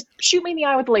 Just shoot me in the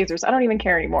eye with the lasers. I don't even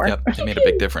care anymore. Yep, it made a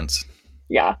big difference.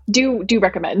 Yeah, do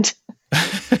recommend.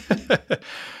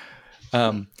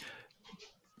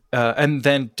 And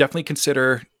then definitely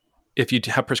consider if you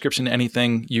have prescription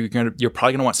anything, you're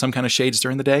probably going to want some kind of shades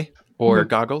during the day or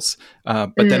goggles.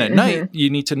 But then at night, you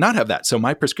need to not have that. So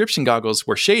my prescription goggles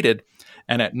were shaded,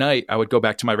 and at night I would go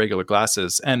back to my regular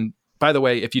glasses. And by the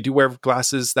way, if you do wear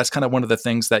glasses, that's kind of one of the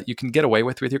things that you can get away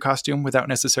with your costume without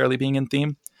necessarily being in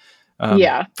theme.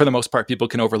 For the most part, people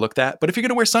can overlook that. But if you're going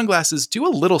to wear sunglasses, do a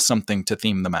little something to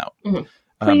theme them out.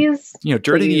 Please.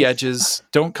 Dirty the edges.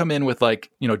 Don't come in with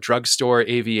drugstore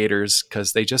aviators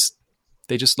because they just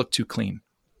look too clean.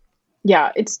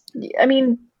 Yeah.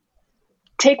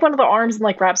 Take one of the arms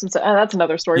and wrap some stuff. That's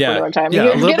another story for another time.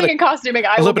 Yeah, getting in costuming,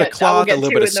 a little bit of cloth, a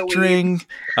little bit of string,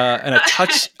 and a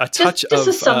touch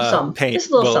of paint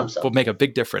will make a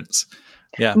big difference.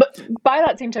 Yeah. But by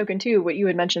that same token too, what you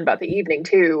had mentioned about the evening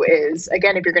too is,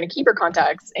 again, if you're going to keep your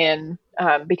contacts in,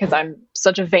 because I'm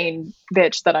such a vain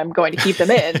bitch that I'm going to keep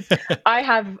them in, I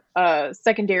have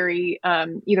secondary,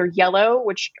 either yellow,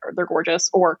 which they're gorgeous,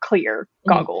 or clear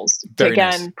goggles to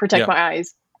again protect my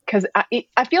eyes. Because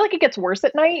I feel like it gets worse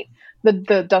at night.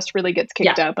 The dust really gets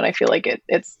kicked up, and I feel like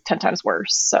it's 10 times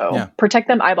worse. So protect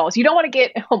them eyeballs. You don't want to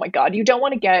get, you don't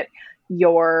want to get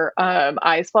your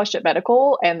eyes flushed at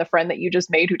medical, and the friend that you just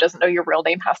made who doesn't know your real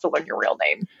name has to learn your real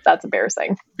name. That's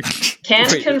embarrassing.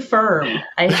 Can confirm.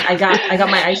 I got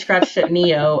my eye scratched at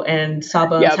Neo, and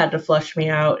Sawbones had to flush me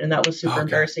out, and that was super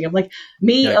embarrassing. I'm like,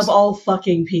 of all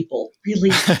fucking people, really?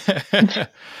 TK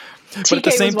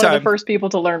was one of the first people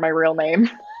to learn my real name.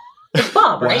 It's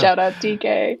Bob, right? Shout out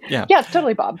TK. Yeah, it's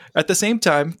totally Bob. At the same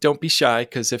time, don't be shy,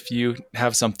 because if you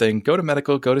have something, go to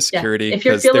medical, go to security. Yeah. If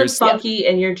you're feeling funky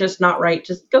and you're just not right,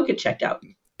 just go get checked out.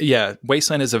 Yeah,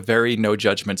 Wasteland is a very no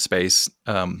judgment space,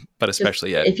 but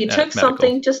especially if you took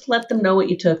something, just let them know what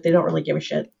you took. They don't really give a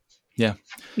shit. Yeah.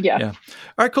 All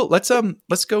right, cool. Let's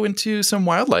go into some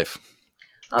wildlife,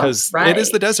 because it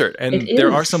is the desert, and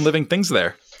there are some living things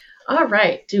there. All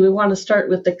right. Do we want to start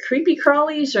with the creepy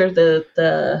crawlies or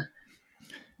the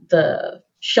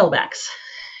shellbacks?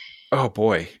 Oh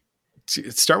boy.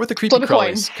 Start with the creepy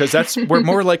crawlies, because we're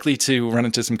more likely to run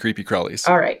into some creepy crawlies.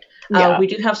 All right. We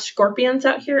do have scorpions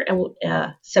out here,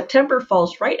 and September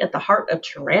falls right at the heart of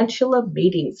tarantula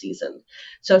mating season.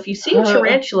 So if you see a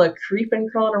tarantula creeping,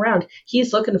 crawling around,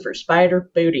 he's looking for spider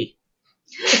booty.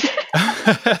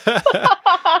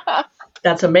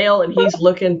 That's a male, and he's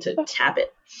looking to tap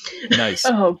it. Nice.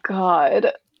 Oh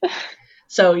God.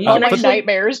 So you can actually,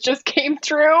 nightmares just came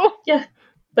true. Yeah,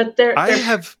 but I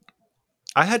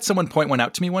had someone point one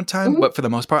out to me one time, but for the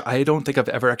most part, I don't think I've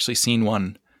ever actually seen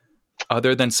one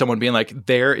other than someone being like,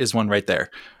 "There is one right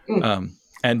there,"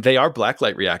 and they are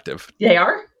blacklight reactive. They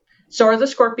are. So are the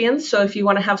scorpions. So if you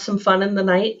want to have some fun in the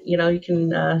night, you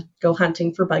can go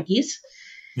hunting for buggies.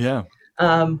 Yeah.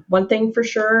 One thing for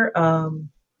sure.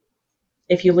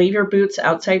 If you leave your boots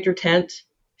outside your tent,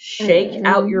 shake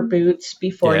out your boots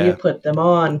before you put them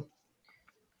on.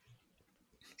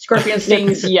 Scorpion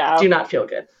stings do not feel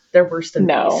good. They're worse than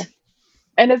bees.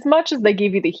 And as much as they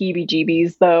give you the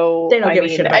heebie-jeebies, though, they don't give a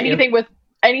shit about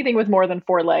anything with more than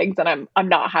 4 legs, and I'm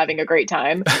not having a great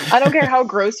time. I don't care how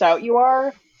grossed out you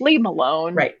are. Leave them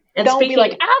alone. Right. And don't be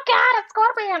like, "Oh God, a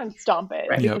scorpion," and stomp it.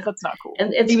 Right. Because that's not cool.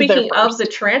 And speaking of the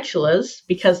tarantulas,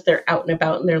 because they're out and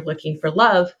about and they're looking for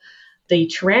love, the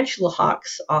tarantula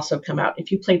hawks also come out.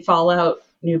 If you played Fallout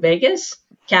New Vegas,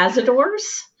 Cazadors.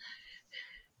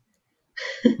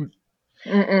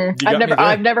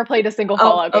 I've never played a single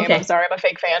Fallout game. I'm sorry, I'm a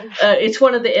fake fan. It's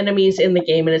one of the enemies in the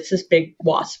game, and it's this big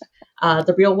wasp.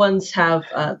 The real ones have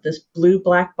this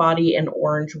blue-black body and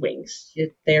orange wings.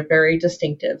 They're very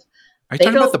distinctive. Are you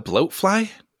talking about the bloatfly?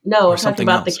 No, I'm talking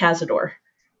about the Cazador.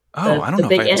 Oh, I don't know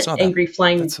if I ever saw that. The big angry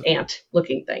flying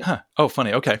ant-looking thing. Huh. Oh,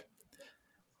 funny. Okay.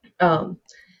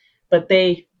 But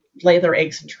they lay their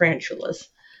eggs in tarantulas.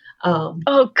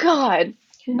 Oh God,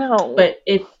 no. But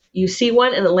if you see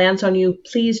one and it lands on you,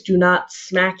 please do not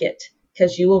smack it,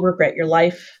 because you will regret your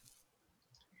life.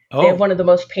 They have one of the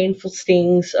most painful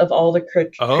stings of all the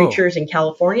creatures in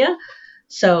California.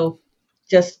 So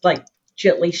just like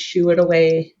gently shoo it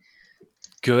away.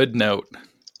 Good note.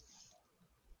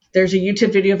 There's a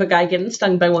YouTube video of a guy getting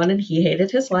stung by one, and he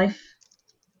hated his life.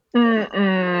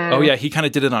 Oh yeah, he kind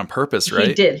of did it on purpose, right?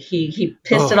 He did. He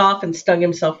pissed it off and stung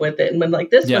himself with it, and went like,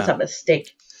 "This was a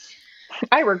mistake."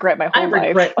 I regret my whole life. I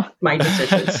regret my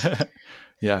decisions.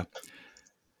 Yeah.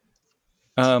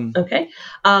 Okay.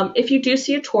 If you do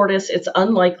see a tortoise, it's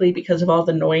unlikely because of all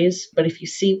the noise. But if you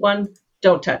see one,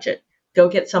 don't touch it. Go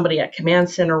get somebody at Command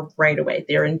Center right away.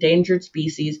 They're endangered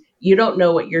species. You don't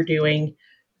know what you're doing.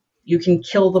 You can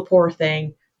kill the poor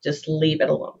thing. Just leave it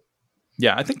alone.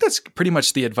 Yeah, I think that's pretty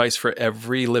much the advice for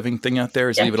every living thing out there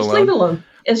is leave it alone. Leave it alone.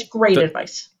 It's great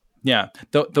advice. Yeah.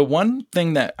 The one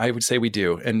thing that I would say we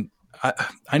do, and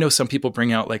I know some people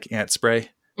bring out like ant spray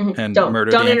and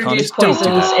murder the ant colonies. Don't do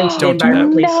that. Don't do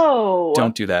that. Please. No.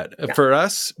 Don't do that. Yeah. For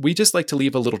us, we just like to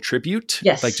leave a little tribute.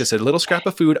 Yes. Like just a little scrap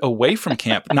of food away from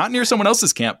camp, not near someone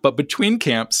else's camp, but between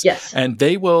camps. Yes. And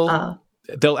they'll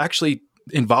actually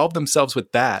involve themselves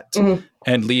with that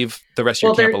and leave the rest of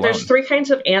your camp alone. There's 3 kinds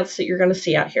of ants that you're going to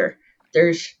see out here.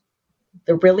 There's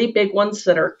the really big ones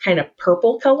that are kind of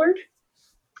purple colored.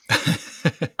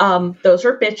 Those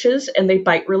are bitches, and they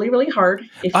bite really, really hard.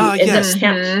 If you end up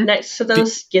camped next to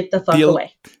those, get the fuck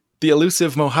away. The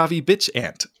elusive Mojave bitch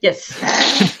ant. Yes.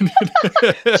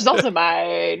 Which is also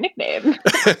my nickname.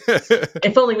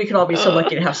 If only we could all be so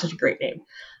lucky to have such a great name.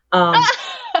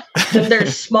 Then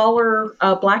there's smaller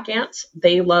black ants.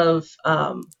 They love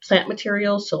plant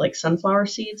materials, so like sunflower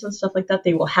seeds and stuff like that.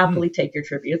 They will happily take your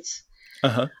tributes.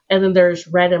 And then there's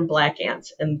red and black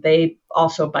ants, and they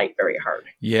also bite very hard.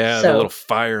 Yeah, the little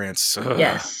fire ants. Ugh.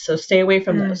 Yes, so stay away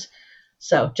from those.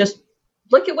 So just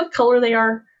look at what color they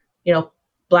are. You know,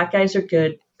 black guys are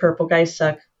good, purple guys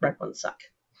suck, red ones suck.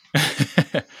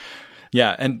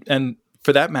 Yeah, and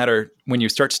for that matter, when you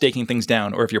start staking things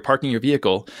down, or if you're parking your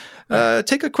vehicle,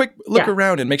 take a quick look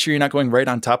around and make sure you're not going right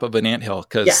on top of an anthill.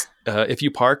 Because if you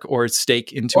park or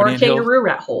stake into an anthill, or a kangaroo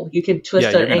rat hole, you could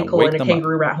twist an ankle in a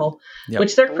kangaroo rat hole,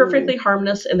 which they're perfectly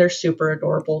harmless and they're super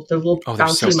adorable. They're little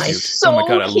bouncy mice. So oh my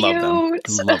god, I cute. love them.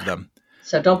 I love them.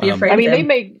 So don't be afraid. I mean, of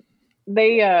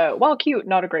them. while cute,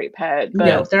 not a great pet. But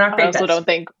no, they're not great. I also don't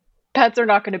think pets are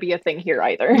not going to be a thing here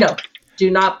either. No,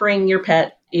 do not bring your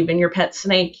pet. Even your pet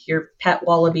snake, your pet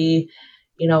wallaby,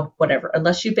 you know, whatever.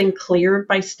 Unless you've been cleared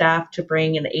by staff to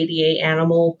bring an ADA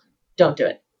animal, don't do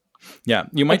it. Yeah,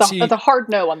 you might see. That's a hard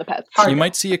no on the pets. You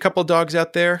might see a couple dogs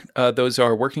out there. Those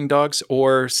are working dogs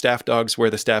or staff dogs where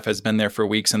the staff has been there for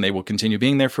weeks and they will continue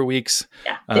being there for weeks.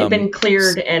 Yeah, they've been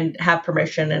cleared and have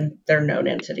permission and they're known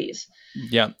entities.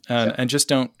 Yeah, and just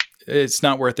don't. It's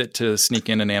not worth it to sneak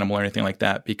in an animal or anything like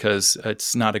that because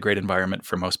it's not a great environment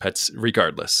for most pets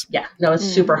regardless. Yeah, no, it's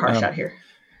super harsh out here.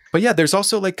 But yeah, there's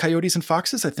also like coyotes and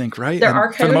foxes, I think, right? There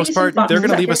are coyotes for the most part, and they're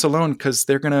going to leave here. us alone because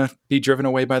they're going to be driven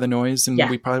away by the noise and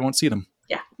we probably won't see them.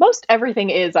 Yeah. Most everything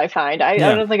is, I find. I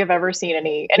don't think I've ever seen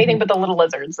anything but the little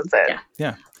lizards. That's it.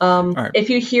 Yeah. Right.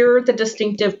 If you hear the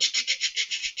distinctive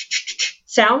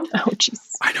sound, oh jeez,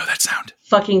 I know that sound.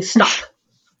 Fucking stop.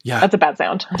 Yeah. That's a bad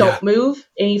sound. Don't move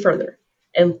any further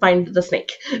and find the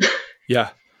snake.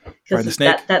 Yeah. Find the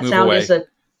snake. That sound away. is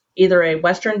either a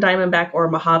Western Diamondback or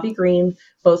a Mojave Green,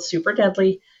 both super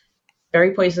deadly,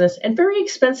 very poisonous, and very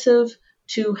expensive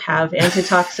to have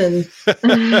antitoxin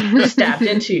stabbed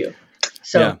into you.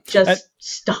 So just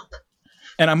stop.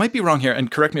 And I might be wrong here, and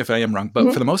correct me if I am wrong,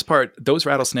 but for the most part, those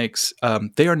rattlesnakes,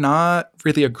 they are not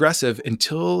really aggressive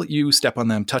until you step on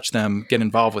them, touch them, get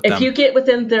involved with them. If you get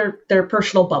within their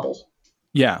personal bubble,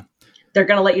 they're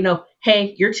going to let you know,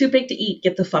 hey, you're too big to eat.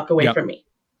 Get the fuck away from me.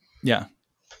 Yeah.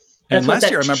 And last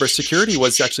year, I remember security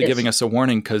was actually giving us a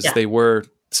warning because they were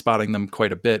spotting them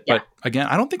quite a bit. But again,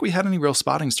 I don't think we had any real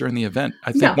spottings during the event.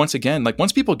 I think once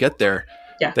people get there,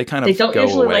 they kind of they don't go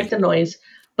usually away. like the noise.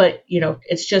 But, you know,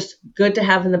 it's just good to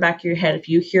have in the back of your head if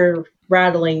you hear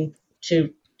rattling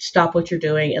to stop what you're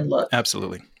doing and look.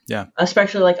 Absolutely. Yeah.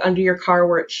 Especially like under your car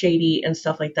where it's shady and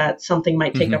stuff like that. Something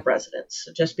might take up residence.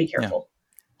 So just be careful.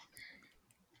 Yeah.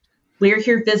 We're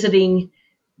here visiting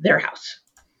their house.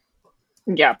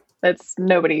 Yeah. It's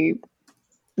nobody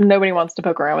wants to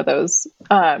poke around with those.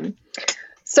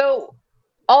 So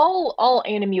all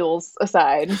animals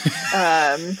aside,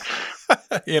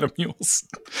 Animals.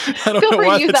 I don't know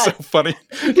why that's so funny.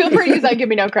 Feel free to use that. Give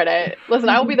me no credit. Listen,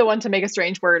 I will be the one to make a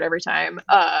strange word every time.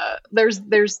 There's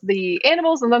the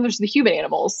animals, and then there's the human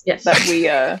animals that we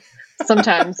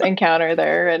sometimes encounter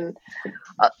there. And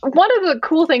one of the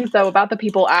cool things, though, about the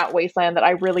people at Wasteland that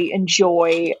I really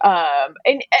enjoy,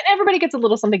 and everybody gets a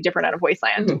little something different out of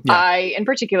Wasteland. Mm-hmm. Yeah. I, in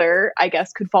particular, I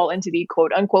guess, could fall into the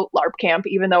quote-unquote LARP camp,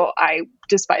 even though I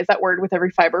despise that word with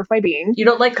every fiber of my being. You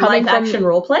don't like live-action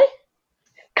roleplay?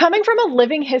 Coming from a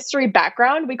living history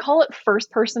background, we call it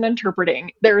first-person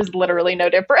interpreting. There is literally no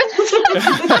difference.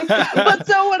 But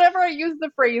so whenever I use the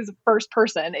phrase first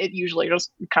person, it usually just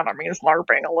kind of means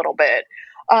LARPing a little bit.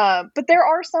 But there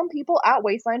are some people at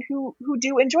Wasteland who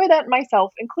do enjoy that,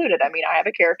 myself included. I mean, I have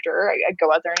a character. I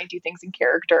go out there and I do things in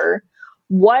character.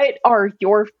 What are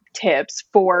your tips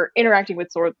for interacting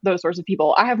with those sorts of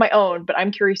people? I have my own, but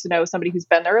I'm curious to know somebody who's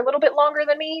been there a little bit longer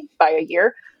than me, by a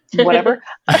year, whatever.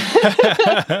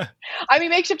 I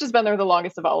mean, Makeshift has been there the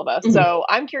longest of all of us. Mm-hmm. So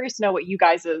I'm curious to know what you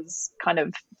guys' kind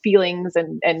of feelings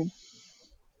and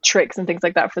tricks and things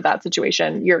like that for that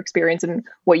situation, your experience, and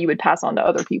what you would pass on to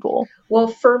other people. Well,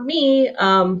 for me,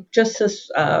 just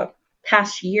this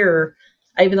past year,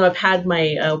 even though I've had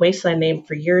my Wasteland name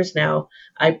for years now,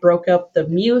 I broke up the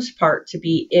Muse part to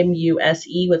be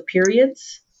MUSE with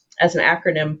periods as an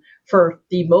acronym for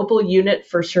the Mobile Unit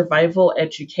for Survival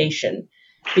Education,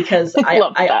 because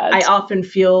I often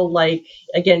feel like,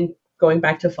 again, going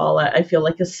back to Fallout, I feel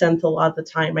like a synth a lot of the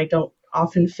time. I don't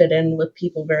often fit in with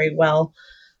people very well.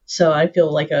 So I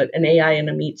feel like an AI in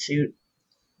a meat suit.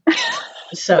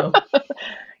 So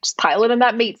just pile it in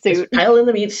that meat suit. Just pile in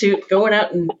the meat suit, going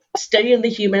out and studying the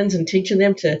humans and teaching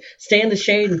them to stay in the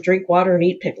shade and drink water and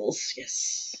eat pickles.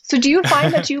 Yes. So do you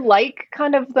find that you like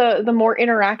kind of the more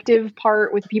interactive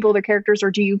part with people, their characters,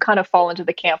 or do you kind of fall into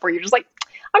the camp where you're just like,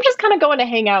 I'm just kind of going to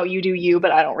hang out, you do you,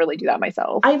 but I don't really do that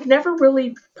myself? I've never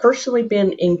really personally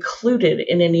been included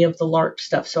in any of the LARP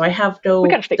stuff, so I have no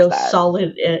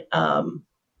solid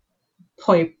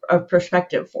point of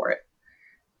perspective for it.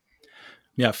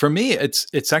 Yeah, for me,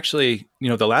 it's actually,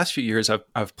 the last few years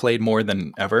I've played more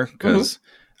than ever because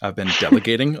I've been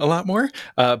delegating a lot more,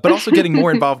 but also getting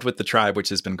more involved with the tribe, which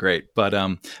has been great. But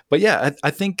yeah, I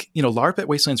think, LARP at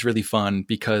Wasteland is really fun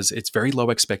because it's very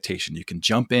low expectation. You can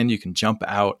jump in, you can jump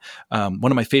out.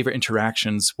 One of my favorite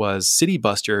interactions was City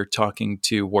Buster talking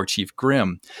to War Chief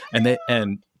Grimm,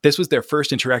 and this was their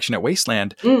first interaction at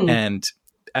Wasteland, and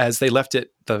as they left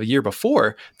it the year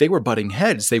before, they were butting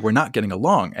heads. They were not getting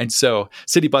along. And so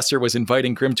City Buster was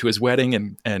inviting Grimm to his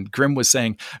wedding, and Grimm was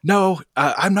saying, no,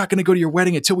 I'm not going to go to your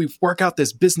wedding until we work out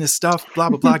this business stuff, blah,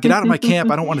 blah, blah. Get out of my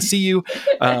camp. I don't want to see you.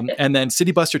 And then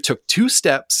City Buster took 2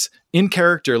 steps in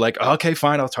character, like, okay,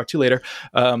 fine, I'll talk to you later.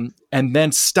 And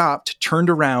then stopped, turned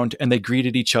around, and they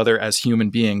greeted each other as human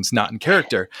beings, not in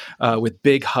character, with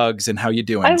big hugs and how you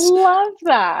doing. I love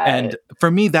that. And for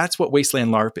me, that's what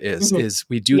Wasteland LARP is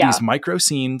we do these micro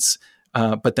scenes,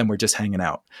 but then we're just hanging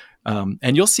out.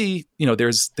 And you'll see,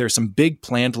 there's some big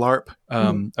planned LARP,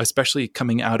 especially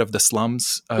coming out of the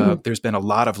slums. There's been a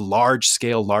lot of large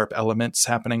scale LARP elements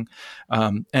happening.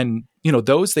 And,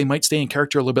 those, they might stay in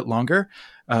character a little bit longer.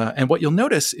 And what you'll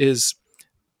notice is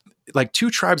like 2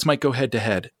 tribes might go head to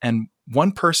head, and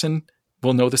one person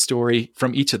will know the story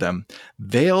from each of them.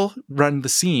 They'll run the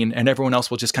scene, and everyone else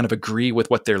will just kind of agree with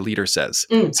what their leader says.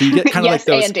 So you get kind of like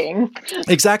those. Ending.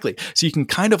 Exactly. So you can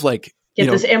kind of like, get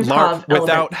this improv LARP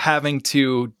without having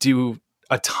to do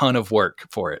a ton of work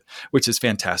for it, which is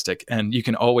fantastic. And you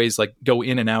can always like go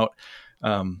in and out.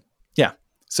 Yeah.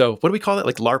 So what do we call it?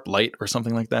 Like LARP light or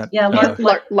something like that? Yeah.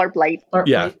 LARP light.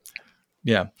 Yeah.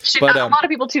 Yeah. But a lot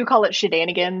of people too call it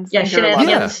shenanigans. Yeah,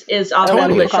 shenanigans is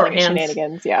automatically totally shorthand.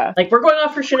 Shenanigans, yeah. Like, we're going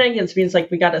off for shenanigans means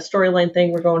like we got a storyline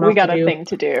thing we're going off to do. We got a thing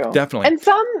to do. Definitely. And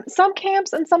some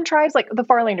camps and some tribes, like the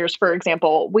Farlanders, for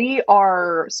example, we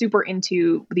are super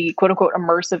into the quote unquote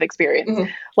immersive experience.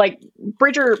 Like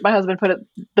Bridger, my husband, put it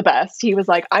the best. He was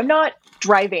like, I'm not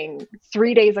driving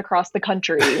 3 days across the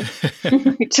country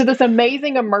to this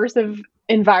amazing immersive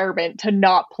environment to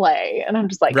not play. And I'm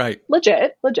just like, right.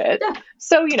 legit. Yeah.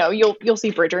 So, you'll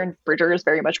see Bridger, and Bridger is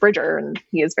very much Bridger, and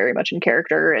he is very much in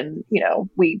character. And,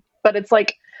 but it's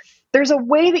like, there's a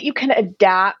way that you can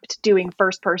adapt doing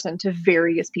first person to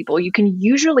various people. You can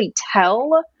usually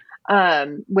tell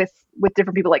with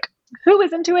different people, like who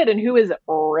is into it and who is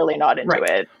really not into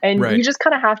it. And you just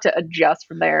kind of have to adjust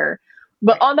from there.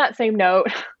 But on that same note,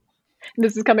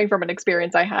 this is coming from an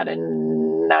experience I had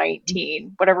in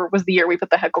 19, whatever was the year we put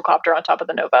the helicopter on top of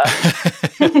the Nova.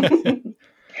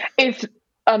 If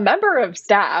a member of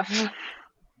staff,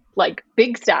 like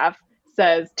big staff,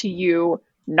 says to you,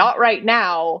 not right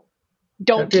now,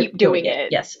 don't keep doing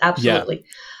it. Yes, absolutely. Yeah.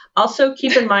 Also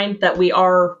keep in mind that we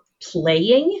are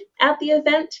playing at the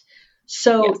event.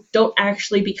 So don't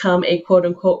actually become a quote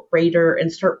unquote raider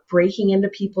and start breaking into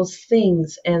people's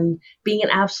things and being an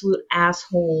absolute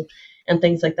asshole and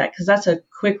things like that, because that's a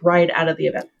quick ride out of the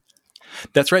event.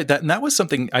 That's right. That was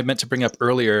something I meant to bring up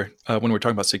earlier when we were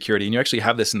talking about security, and you actually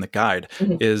have this in the guide,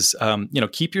 is,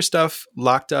 keep your stuff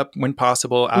locked up when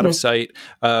possible, out of sight,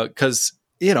 because,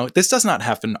 this does not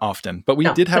happen often, but we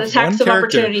did have one character. Of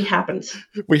opportunity happens.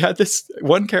 We had this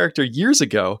one character years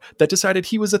ago that decided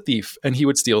he was a thief and he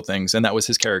would steal things, and that was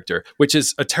his character, which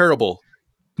is a terrible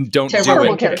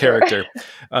character.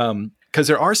 Because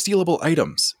there are stealable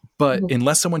items. But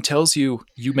unless someone tells you,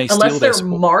 you may steal this. Unless they're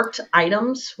marked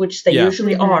items, which they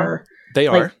usually are. They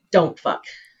are. Don't fuck.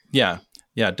 Yeah.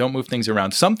 Yeah. Don't move things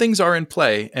around. Some things are in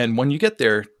play. And when you get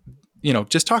there,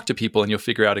 just talk to people and you'll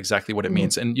figure out exactly what it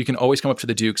means. And you can always come up to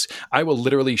the Dukes. I will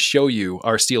literally show you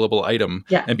our stealable item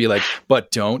and be like, but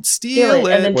don't steal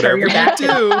it. And then whatever turn your back you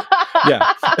do.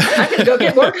 Yeah. I can go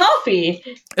get more coffee.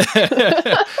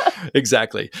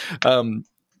 Exactly.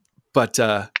 But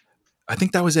I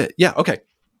think that was it. Yeah. Okay.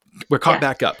 We're caught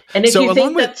back up. And if you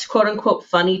think that's quote unquote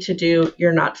funny to do,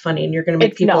 you're not funny, and you're going to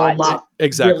make people a lot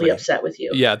really upset with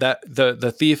you. Yeah, that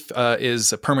the thief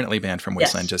is permanently banned from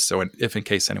Wasteland. Just so if in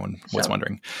case anyone was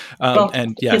wondering.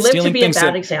 And he lived to be a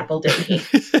bad example, didn't he?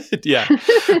 Yeah.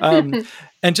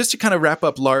 And just to kind of wrap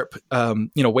up LARP,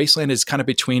 Wasteland is kind of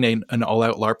between an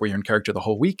all-out LARP where you're in character the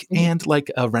whole week and like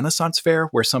a Renaissance fair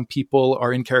where some people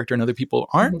are in character and other people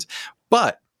aren't,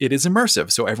 but it is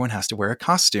immersive, so everyone has to wear a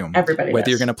costume, whether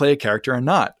you're going to play a character or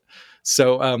not.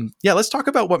 So, let's talk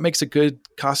about what makes a good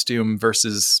costume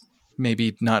versus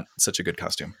maybe not such a good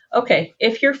costume. Okay,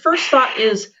 if your first thought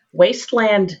is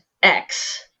Wasteland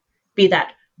X, be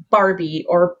that Barbie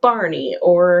or Barney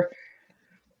or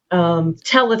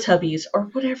Teletubbies or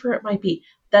whatever it might be,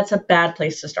 that's a bad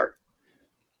place to start.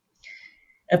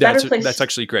 That's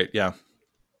actually great, yeah.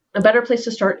 A better place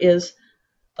to start is,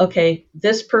 okay,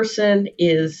 this person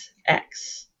is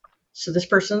X. So this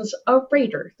person's a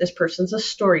raider. This person's a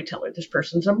storyteller. This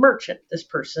person's a merchant. This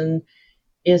person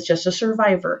is just a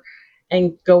survivor.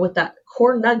 And go with that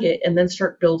core nugget and then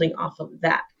start building off of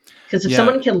that. Because if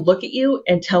someone can look at you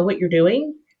and tell what you're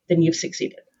doing, then you've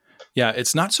succeeded. Yeah,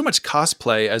 it's not so much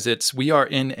cosplay as we are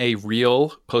in a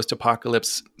real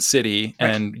post-apocalypse city,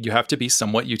 and you have to be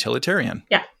somewhat utilitarian.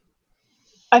 Yeah.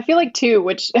 I feel like too,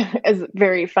 which is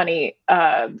very funny,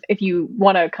 if you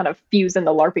want to kind of fuse in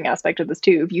the LARPing aspect of this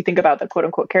too, if you think about the quote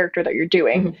unquote character that you're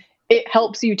doing, it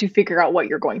helps you to figure out what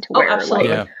you're going to wear. Absolutely.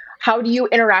 Like, how do you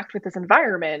interact with this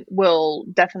environment will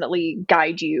definitely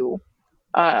guide you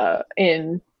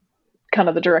in kind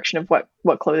of the direction of what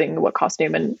clothing, what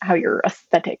costume, and how your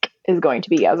aesthetic is going to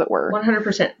be, as it were.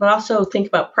 100%. But also think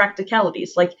about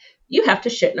practicalities. Like, you have to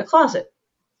shit in a closet.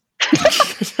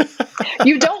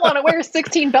 You don't want to wear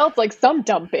 16 belts like some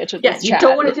dumb bitch at this you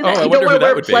don't want to do that. Oh, you don't want to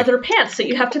wear leather pants that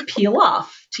you have to peel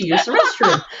off to use the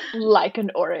restroom. Like an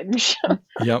orange.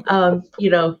 Yep.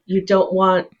 You don't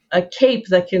want a cape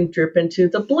that can drip into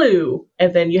the blue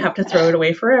and then you have to throw it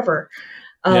away forever.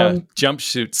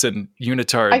 Jumpsuits and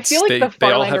unitards. I feel like the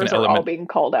Farlanders are all being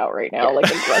called out right now, like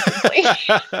aggressively.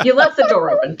 You left the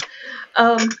door open.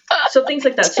 So things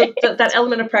like that. So that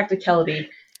element of practicality.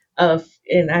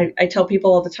 And I tell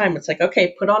people all the time, it's like,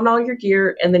 okay, put on all your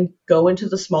gear and then go into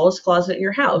the smallest closet in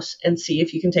your house and see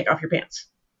if you can take off your pants.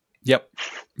 Yep.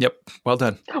 Well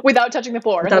done. Without touching the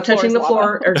floor. Without touching the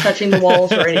floor or touching the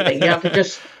walls or anything. You have to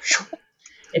just,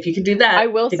 if you can do that. I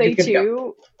will say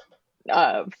too,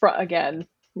 I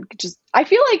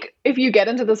feel like if you get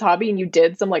into this hobby and you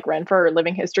did some like Renfrew or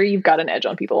Living History, you've got an edge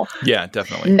on people. Yeah,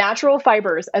 definitely. Natural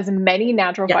fibers, as many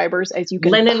natural fibers as you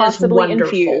can possibly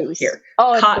infuse. Here.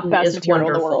 Oh, it's Cotton the best is material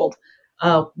wonderful. in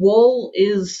the world. Wool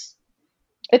is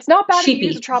It's not bad cheapy. If you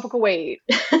use a tropical weight.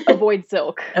 Avoid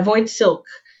silk. Avoid silk.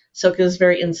 Silk is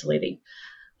very insulating.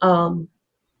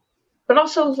 But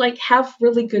also like have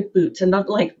really good boots and not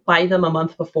like buy them a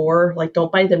month before. Like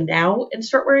don't buy them now and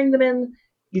start wearing them in.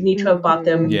 You need to have bought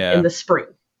them in the spring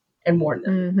and worn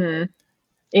them.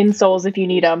 Insoles, if you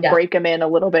need them, break them in a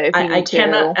little bit. If you need I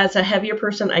cannot, as a heavier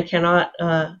person, I cannot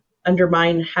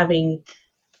undermine having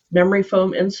memory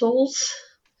foam insoles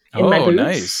in my boots.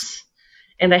 Nice.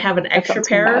 And I have an extra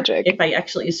pair if I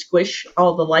actually squish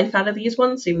all the life out of these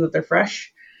ones, even though they're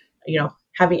fresh.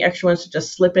 Having extra ones to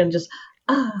just slip in, just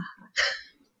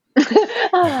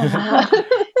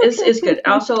is good.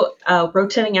 Also,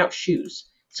 rotating out shoes.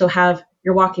 So have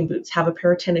your walking boots, have a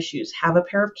pair of tennis shoes, have a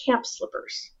pair of camp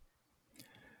slippers.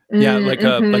 Yeah, like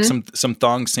some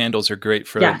thong sandals are great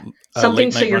for something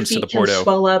late so night your runs to feet the can Porto.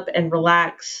 swell up and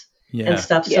relax and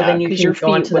stuff. So then you can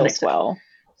go on to the next swell.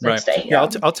 Right. day. Yeah,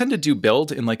 I'll tend to do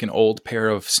build in like an old pair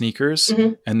of sneakers,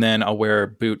 and then I'll wear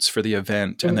boots for the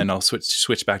event, and then I'll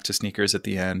switch back to sneakers at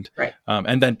the end. Right.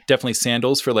 And then definitely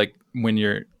sandals for like when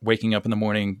you're waking up in the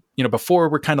morning, before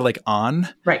we're kind of like on,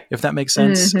 right, if that makes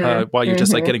sense, while you're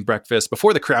just like getting breakfast,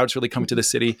 before the crowds really come to the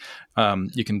city.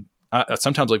 You can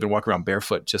sometimes I'll even walk around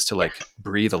barefoot just to like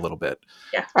breathe a little bit.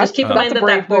 Yeah, just keep in mind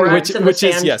that borax in the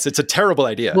sand, yes, it's a terrible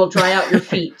idea. Will dry out your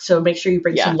feet, so make sure you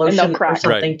bring some lotion or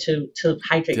something to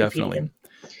hydrate your feet again.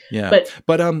 Yeah,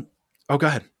 but oh, go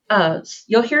ahead.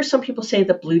 You'll hear some people say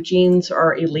that blue jeans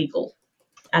are illegal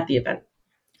at the event,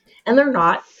 and they're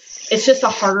not. It's just a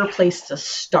harder place to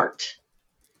start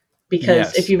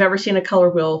because if you've ever seen a color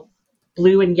wheel,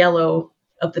 blue and yellow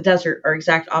of the desert are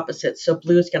exact opposites. So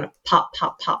blue is going to pop,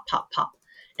 pop, pop, pop, pop,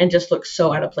 and just look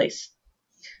so out of place.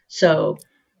 So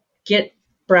get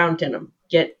brown denim,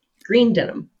 get green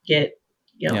denim, get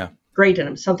gray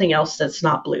denim, something else that's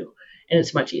not blue, and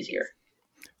it's much easier.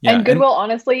 Yeah, and Goodwill,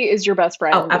 honestly, is your best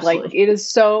friend. Oh, absolutely. Like it is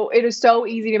so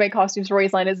easy to make costumes for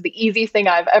Wasteland. It's the easiest thing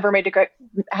I've ever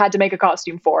had to make a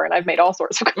costume for, and I've made all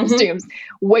sorts of costumes.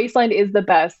 Wasteland is the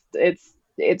best. It's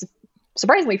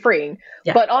surprisingly freeing,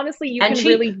 but honestly,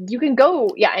 you can go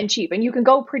and cheap, and you can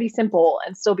go pretty simple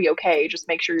and still be okay. Just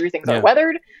make sure your things are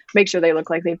weathered, make sure they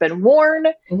look like they've been worn,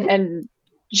 and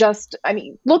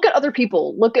look at other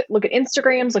people, look at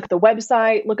Instagrams, look at the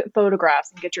website, look at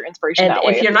photographs, and get your inspiration that way.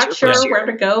 And if you're not sure where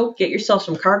to go, get yourself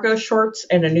some cargo shorts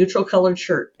and a neutral colored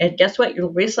shirt. And guess what? You're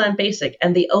Wasteland Basic,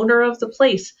 and the owner of the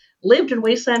place lived in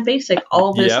Wasteland Basic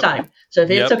all this time. So if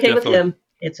it's okay with him,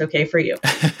 it's okay for you.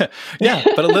 Yeah,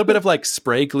 but a little bit of like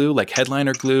spray glue, like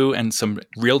headliner glue, and some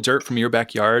real dirt from your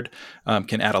backyard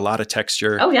can add a lot of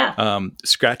texture. Oh, yeah.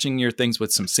 Scratching your things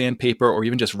with some sandpaper or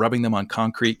even just rubbing them on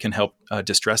concrete can help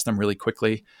distress them really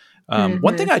quickly.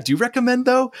 One thing I do recommend,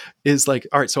 though, is like,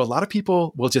 all right, so a lot of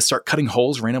people will just start cutting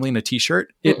holes randomly in a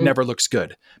t-shirt. It never looks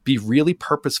good. Be really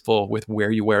purposeful with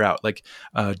where you wear out. Like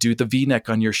do the V-neck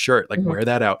on your shirt, like wear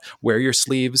that out. Wear your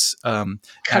sleeves, add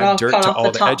dirt to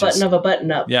all the top edges. Button of a button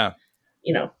up. Yeah.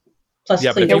 Plus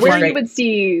where you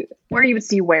would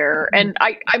see wear. And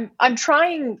I'm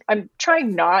trying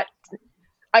not.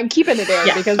 I'm keeping it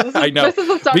in because this is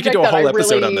a subject we could do a whole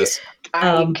episode on this.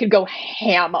 I could go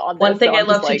ham on this. One thing I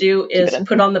love to do is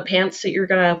put on the pants that you're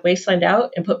going to Wasteland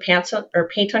out and put paint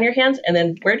on your hands. And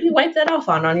then where do you wipe that off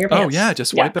on your pants? Oh, yeah.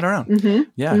 Just wipe it around.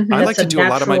 Yeah. I like to do a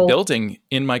lot of my building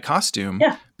in my costume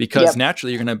because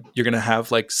naturally you're going to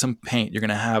have like some paint. You're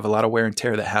going to have a lot of wear and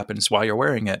tear that happens while you're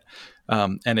wearing it.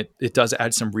 And it does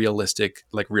add some realistic,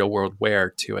 like real world wear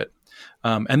to it.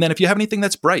 And then if you have anything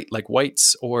that's bright, like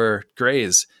whites or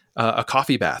grays, a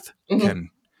coffee bath can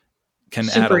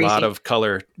add a lot of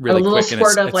color really quick. A little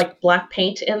squirt of like black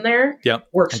paint in there. Yep.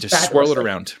 Works and just swirl it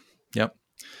around. Yep.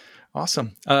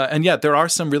 Awesome. And there are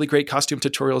some really great costume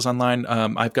tutorials online.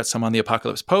 I've got some on the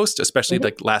Apocalypse Post, especially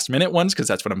like last minute ones, because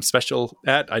that's what I'm special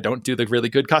at. I don't do the really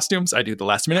good costumes. I do the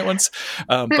last minute ones.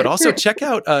 But also check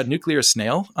out Nuclear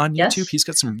Snail on YouTube. He's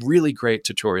got some really great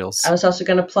tutorials. I was also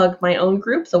going to plug my own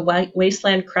group, the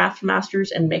Wasteland Craft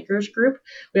Masters and Makers group.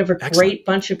 We have a great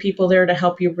bunch of people there to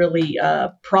help you really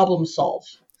problem solve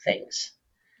things.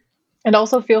 And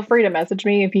also feel free to message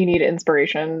me if you need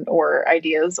inspiration or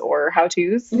ideas or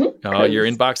how-tos. Oh, your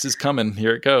inbox is coming.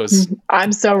 Here it goes.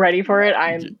 I'm so ready for it.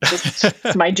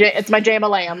 It's my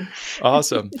jam-a-lamb.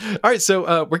 Awesome. All right.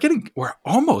 So we're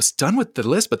almost done with the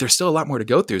list, but there's still a lot more to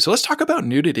go through. So let's talk about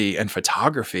nudity and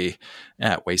photography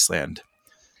at Wasteland.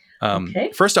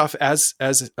 First off, as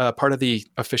part of the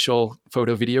official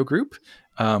photo video group,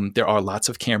 there are lots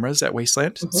of cameras at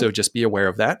Wasteland. So just be aware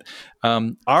of that.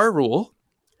 Our rule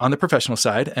on the professional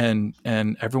side, and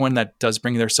everyone that does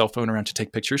bring their cell phone around to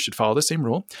take pictures should follow the same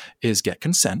rule, is get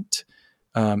consent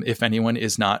if anyone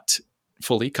is not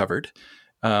fully covered.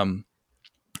 And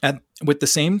with the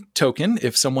same token,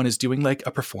 if someone is doing like a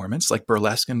performance, like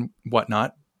burlesque and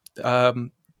whatnot,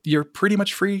 you're pretty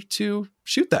much free to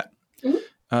shoot that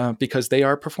because they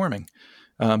are performing.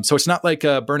 So it's not like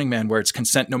Burning Man where it's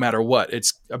consent no matter what.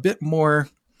 It's a bit more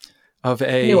of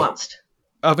a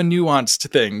nuanced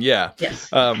thing. Yeah. Yes.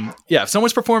 If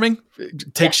someone's performing,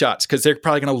 take shots because they're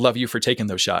probably going to love you for taking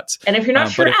those shots. And if you're not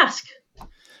sure, ask.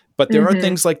 But there are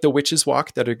things like the Witches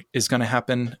Walk that is going to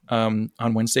happen on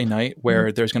Wednesday night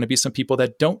where there's going to be some people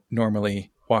that don't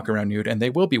normally walk around nude and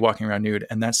they will be walking around nude.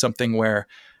 And that's something where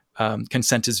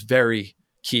consent is very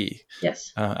key.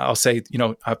 Yes. I'll say,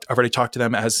 I've already talked to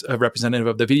them as a representative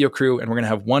of the video crew, and we're going to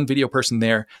have one video person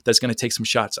there that's going to take some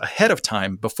shots ahead of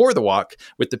time before the walk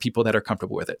with the people that are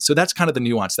comfortable with it. So that's kind of the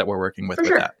nuance that we're working with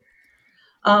that.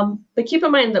 But keep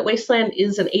in mind that Wasteland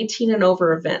is an 18 and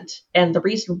over event. And the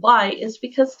reason why is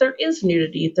because there is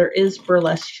nudity. There is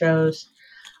burlesque shows.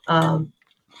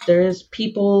 There is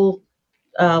people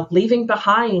leaving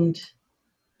behind,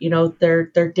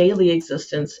 their daily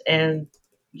existence and,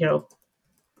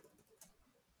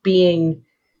 being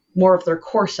more of their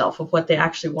core self of what they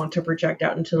actually want to project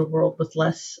out into the world with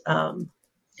less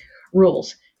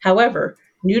rules. However,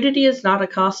 nudity is not a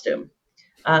costume.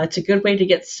 It's a good way to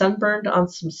get sunburned on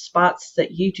some spots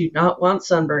that you do not want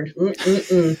sunburned.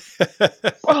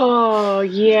 Oh,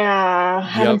 yeah.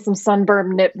 Having some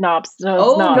sunburn nip nops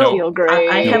does not feel great.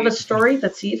 I have a story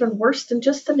that's even worse than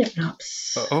just the nip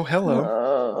nops. Oh,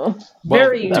 hello.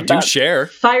 Very do share.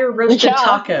 Fire roasted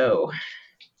taco.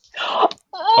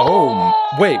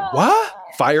 Oh, wait, what?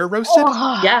 Fire roasted?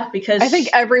 Yeah, because I think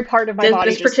every part of my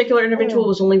body. This particular individual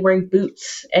was only wearing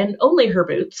boots, and only her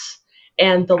boots.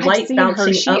 And the light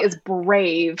is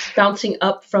brave. Bouncing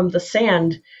up from the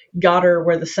sand got her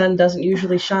where the sun doesn't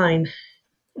usually shine.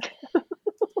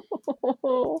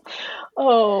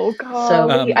 Oh God!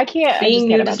 So I can't. Being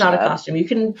nude is not a costume. You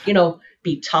can,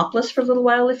 be topless for a little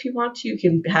while if you want to. You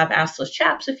can have assless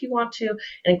chaps if you want to,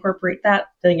 and incorporate that.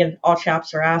 Then again, all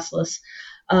chaps are assless.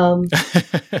 But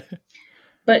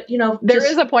there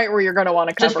is a point where you're going to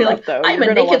want to cover just be like, up, though. I'm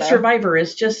a naked survivor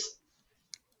is just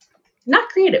not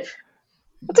creative.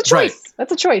 That's a choice. Right.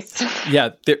 That's a choice. Yeah.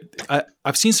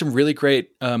 I've seen some really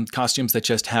great costumes that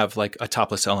just have like a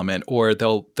topless element, or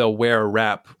they'll wear a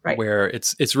wrap where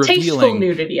it's revealing. Tasteful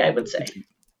nudity, I would say.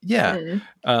 Yeah.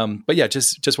 But yeah,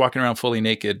 just walking around fully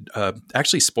naked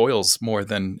actually spoils more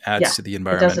than adds to the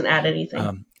environment. It doesn't add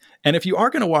anything. And if you are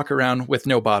going to walk around with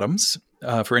no bottoms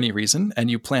for any reason,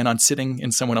 and you plan on sitting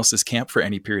in someone else's camp for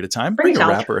any period of time, bring a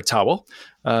wrap or a towel,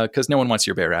 because no one wants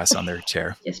your bare ass on their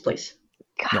chair. Yes, please.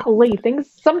 Golly,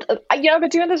 things. I've been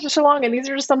doing this for so long, and these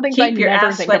are just some things I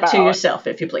never think about. Keep your ass to yourself,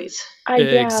 if you please.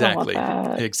 Exactly.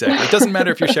 It doesn't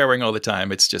matter if you're showering all the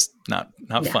time. It's just not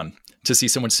fun to see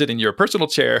someone sit in your personal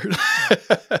chair.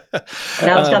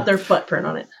 Now it's got their footprint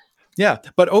on it. Yeah,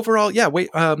 but overall,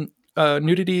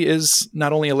 nudity is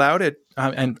not only allowed,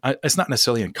 and it's not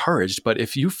necessarily encouraged. But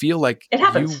if you feel like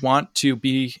you want to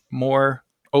be more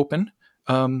open,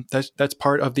 that's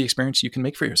part of the experience you can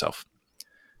make for yourself.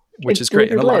 Which is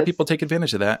great. And a lot of people take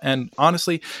advantage of that. And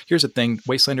honestly, here's the thing.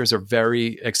 Wastelanders are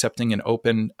very accepting and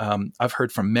open. I've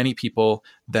heard from many people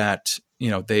that,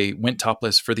 they went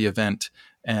topless for the event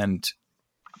and,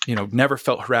 never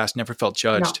felt harassed, never felt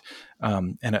judged.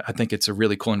 No. And I think it's a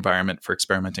really cool environment for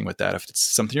experimenting with that if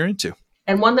it's something you're into.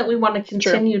 And one that we want to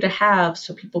continue to have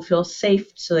so people feel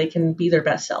safe so they can be their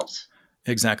best selves.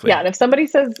 Exactly. Yeah, and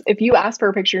if you ask for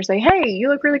a picture, say, "Hey, you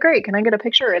look really great. Can I get a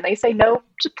picture?" And they say no,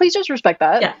 please just respect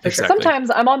that. Yeah, exactly.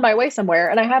 Sometimes I'm on my way somewhere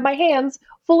and I have my hands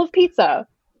full of pizza.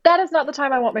 That is not the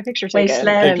time I want my picture taken.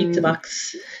 Wasteland pizza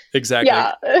box. Exactly.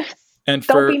 Yeah. And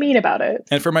don't be mean about it.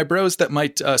 And for my bros that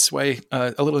might sway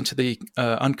a little into the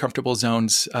uncomfortable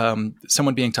zones,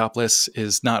 someone being topless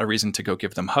is not a reason to go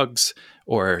give them hugs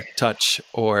or touch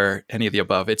or any of the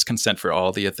above. It's consent for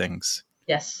all the things.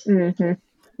 Yes.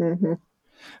 Mm-hmm. Mm-hmm.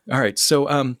 All right.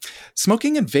 So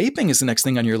smoking and vaping is the next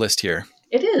thing on your list here.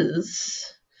 It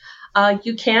is.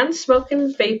 You can smoke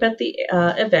and vape at the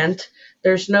event.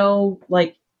 There's no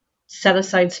set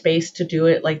aside space to do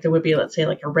it like there would be, let's say,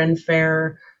 like a Ren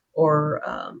Fair or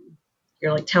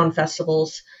your town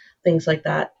festivals, things like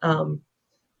that.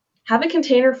 Have a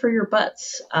container for your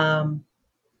butts.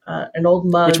 An old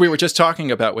mug. Which we were just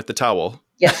talking about with the towel.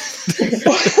 Yes.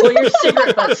 Well, your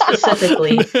cigarette butt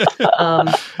specifically.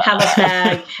 Have a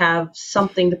bag, have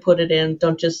something to put it in.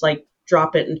 Don't just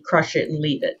drop it and crush it and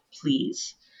leave it,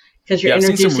 please. Because you're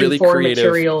introducing foreign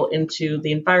material into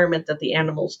the environment that the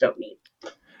animals don't need.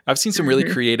 I've seen some really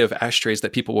creative ashtrays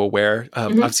that people will wear.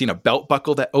 I've seen a belt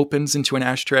buckle that opens into an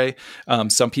ashtray.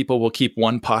 Some people will keep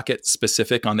one pocket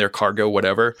specific on their cargo,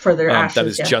 whatever. For their ashes, that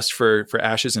is just for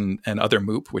ashes and other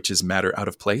moop, which is matter out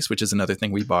of place, which is another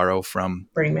thing we borrow from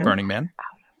Burning Man.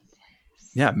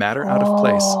 Yeah, matter out of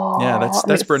place. Yeah,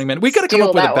 that's Burning Man. We got to come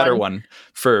up with a better one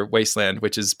for Wasteland,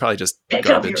 which is probably just pick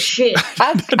garbage. Up your shit.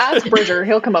 Ask Bridger.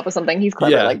 He'll come up with something. He's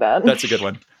clever like that. That's a good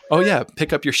one. Oh, yeah.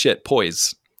 Pick up your shit.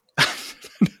 Poise.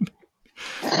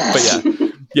 But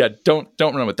yeah, don't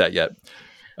run with that yet.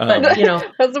 But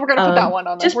we're gonna put that one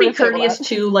on. Just be courteous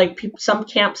too. Some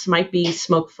camps might be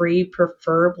smoke free,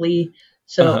 preferably.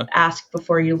 So ask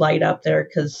before you light up there,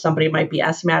 because somebody might be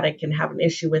asthmatic and have an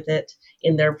issue with it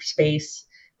in their space.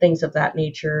 Things of that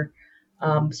nature.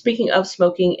 Speaking of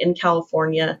smoking in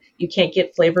California, you can't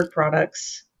get flavored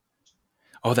products.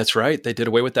 Oh, that's right. They did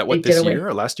away with that. This year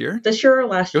or last year? This year or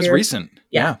last year. It was recent.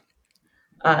 Yeah.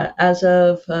 As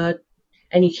of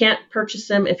And you can't purchase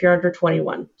them if you're under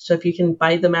 21. So if you can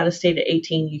buy them out of state at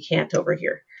 18, you can't over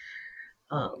here.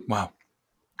 Wow.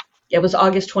 It was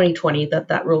August 2020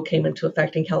 that rule came into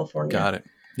effect in California. Got it.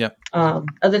 Yep.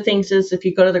 Other things is if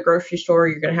you go to the grocery store,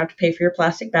 you're going to have to pay for your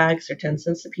plastic bags. They're 10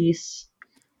 cents a piece.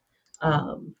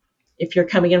 If you're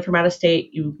coming in from out of state,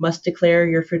 you must declare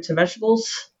your fruits and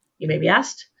vegetables. You may be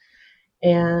asked.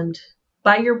 And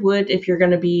buy your wood if you're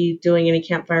going to be doing any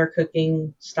campfire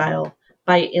cooking style.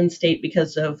 Buy it in-state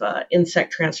because of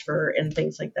insect transfer and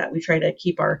things like that. We try to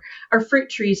keep our fruit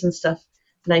trees and stuff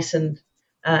nice and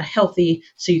healthy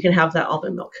so you can have that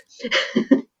almond milk.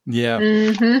 Yeah.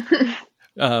 Mm-hmm.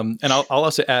 And I'll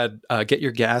also add, get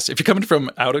your gas. If you're coming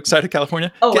from outside of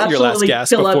California, get absolutely. your last gas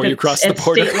Fill before you cross the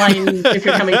border. State line if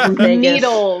you're coming from Vegas.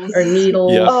 Needles. Or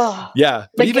needles. Yeah. Oh. Yeah.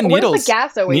 But even Needles,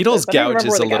 Needles I don't remember gouges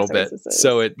where a the little gas bit. oasis is.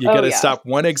 So you got to stop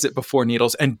one exit before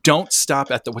Needles, and don't stop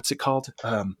at what's it called?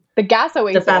 The gas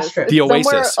oasis. The fast trip. The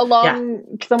Oasis.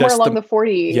 Somewhere along the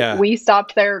 40. Yeah. We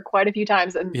stopped there quite a few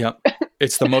times. And yeah.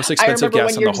 It's the most expensive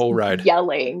gas on the whole ride.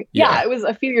 Yelling. Yeah. It was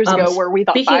a few years ago where we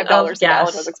thought $5 a gallon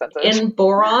was expensive. In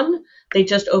Boron, they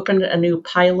just opened a new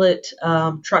pilot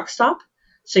truck stop.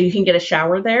 So you can get a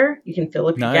shower there. You can fill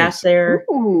up your gas there.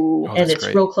 Ooh. And it's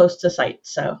real close to site.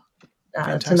 So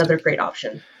it's another great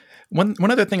option. One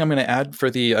other thing I'm going to add for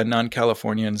the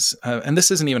non-Californians, and this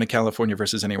isn't even a California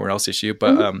versus anywhere else issue,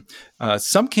 but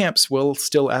some camps will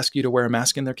still ask you to wear a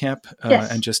mask in their camp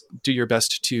and just do your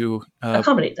best to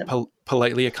accommodate them,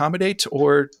 politely accommodate,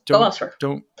 or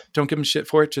don't give them shit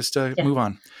for it. Just move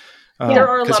on. There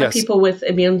are a lot of people with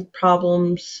immune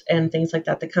problems and things like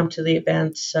that come to the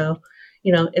events. So,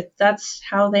 if that's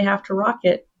how they have to rock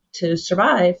it to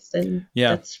survive, then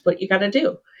that's what you got to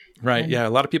do. Right. Yeah. A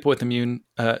lot of people with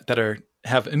that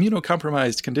have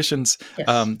immunocompromised conditions.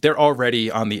 Yes. They're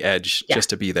already on the edge just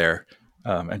to be there.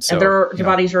 And their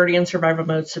body's already in survival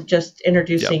mode. So just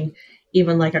introducing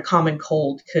even like a common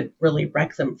cold could really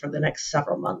wreck them for the next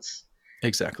several months.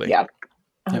 Exactly. Yeah.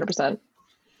 100%.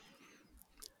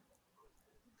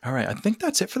 All right. I think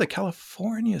that's it for the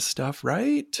California stuff,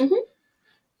 right?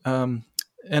 Mm-hmm.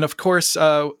 And of course,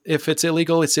 if it's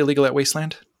illegal at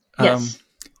Wasteland. Yes.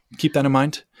 Keep that in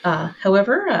mind.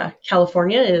 However,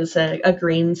 California is a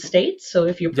green state, so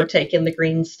if you partake in the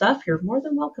green stuff, you're more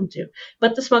than welcome to.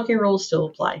 But the smoking rules still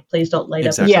apply. Please don't light up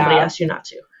if somebody asks you not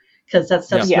to, because that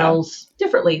stuff smells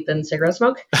differently than cigarette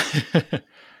smoke.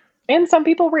 And some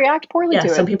people react poorly to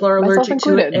it. Some people are allergic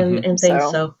to it and things.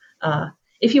 So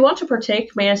if you want to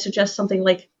partake, may I suggest something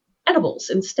like edibles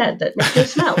instead that make you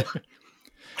smell?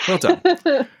 Well done.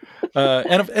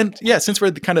 And since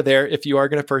we're kind of there, if you are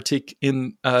going to partake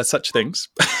in such things,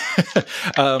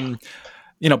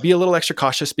 be a little extra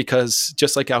cautious, because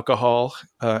just like alcohol,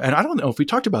 and I don't know if we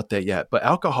talked about that yet, but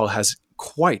alcohol has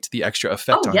quite the extra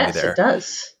effect on you there. Yes, it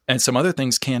does. And some other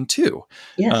things can too.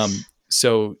 Yes.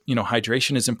 So,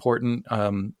 hydration is important.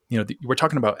 We're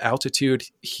talking about altitude,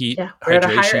 heat, we're hydration, at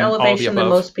a higher elevation than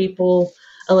most people,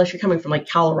 unless you're coming from like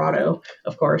Colorado,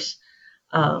 of course.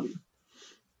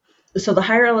 So the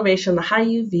higher elevation, the high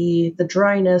UV, the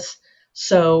dryness.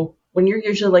 So when you're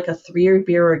usually like a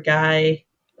 3-beer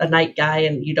a night guy,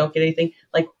 and you don't get anything,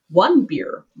 like 1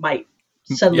 beer might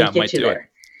suddenly get you there.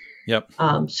 Yep.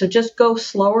 So just go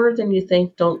slower than you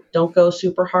think. Don't go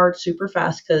super hard, super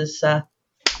fast, because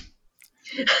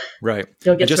right.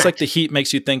 You'll get just smacked. like the heat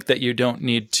makes you think that you don't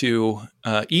need to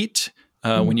eat.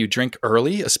 When you drink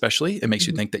early, especially, it makes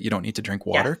you think that you don't need to drink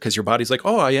water, because your body's like,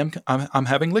 oh, I'm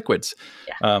having liquids.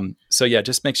 Yeah.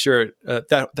 Just make sure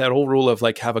that old rule of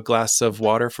like have a glass of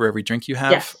water for every drink you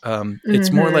have. Yes. It's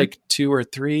more like 2 or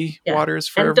 3 waters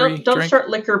for every drink. Don't start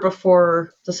liquor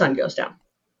before the sun goes down.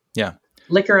 Yeah.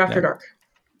 Liquor after dark.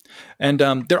 And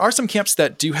there are some camps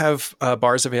that do have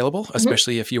bars available,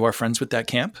 especially if you are friends with that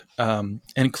camp,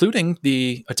 including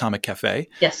the Atomic Cafe.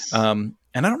 Yes.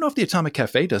 And I don't know if the Atomic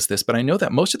Cafe does this, but I know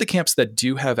that most of the camps that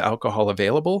do have alcohol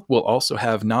available will also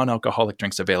have non-alcoholic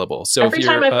drinks available. So every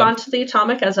time I've gone to the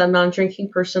Atomic as a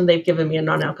non-drinking person, they've given me a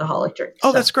non-alcoholic drink.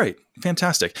 Oh, that's great.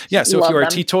 Fantastic. Yeah. So if you are a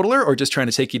teetotaler or just trying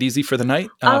to take it easy for the night,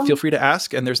 feel free to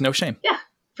ask, and there's no shame. Yeah,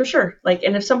 for sure. Like,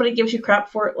 and if somebody gives you crap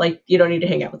for it, like, you don't need to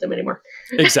hang out with them anymore.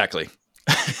 Exactly.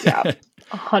 Yeah.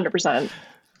 100%.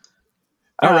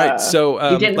 All right.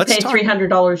 So you didn't pay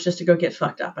 $300 just to go get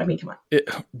fucked up. I mean, come on.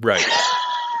 Right.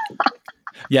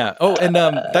 Yeah. Oh, and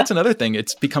that's another thing.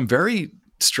 It's become very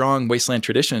strong Wasteland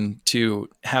tradition to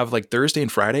have like Thursday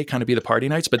and Friday kind of be the party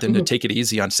nights, but then to take it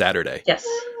easy on Saturday. Yes.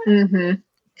 Mm-hmm.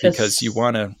 Because you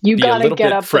want to be a little get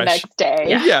bit up fresh. The next day.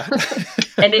 Yeah.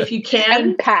 And if you can,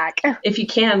 and pack. If you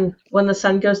can, when the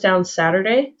sun goes down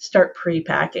Saturday, start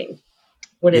pre-packing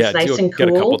when it's nice and cool.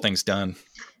 Get a couple things done.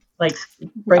 Like,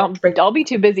 I'll be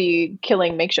too busy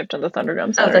killing makeshift in the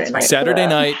Thunderdome. That's fine. Saturday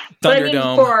night,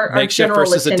 Thunderdome, for our makeshift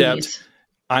versus attendees. Adept.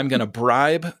 I'm going to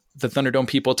bribe the Thunderdome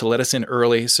people to let us in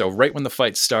early. So right when the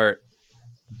fights start,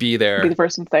 be there. Be the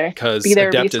first one there. Because be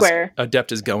there, be square.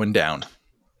 Adept is going down.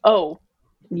 Oh,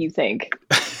 you think?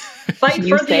 Fight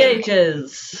for the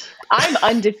ages. I'm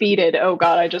undefeated. Oh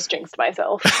God, I just jinxed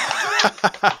myself.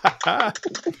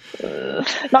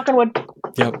 Knock on wood.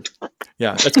 Yep.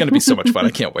 Yeah, that's going to be so much fun. I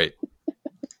can't wait.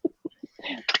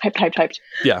 Hyped.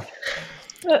 Yeah.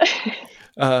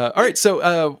 All right.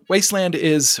 So Wasteland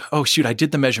is, I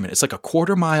did the measurement. It's like a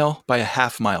 1/4 mile by a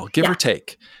 1/2 mile, give or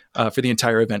take, for the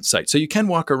entire event site. So you can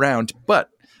walk around, but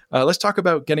let's talk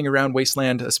about getting around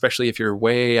Wasteland, especially if you're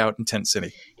way out in Tent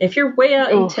City. If you're way out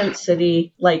in Tent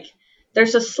City, like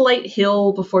there's a slight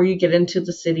hill before you get into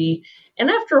the city. And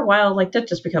after a while, like that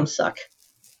just becomes suck.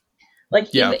 Like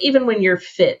even when you're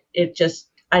fit, it just,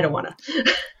 I don't want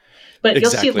to. But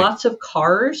Exactly. You'll see lots of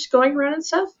cars going around and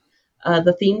stuff.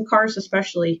 The theme cars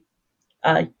especially.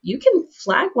 You can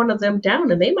flag one of them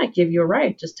down and they might give you a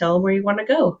ride. Just tell them where you want to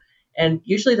go. And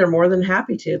usually they're more than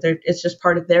happy to. It's just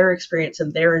part of their experience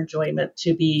and their enjoyment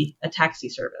to be a taxi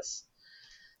service.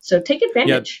 So take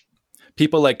advantage. Yeah.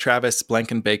 People like Travis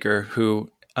Blankenbaker, who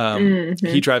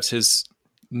he drives his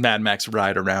Mad Max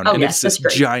ride around. And it's this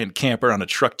giant camper on a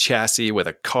truck chassis with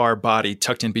a car body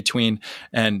tucked in between.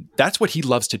 And that's what he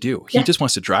loves to do. He just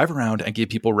wants to drive around and give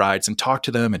people rides and talk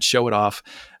to them and show it off.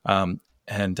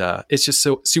 And it's just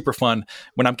so super fun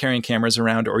when I'm carrying cameras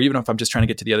around, or even if I'm just trying to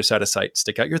get to the other side of site,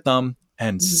 stick out your thumb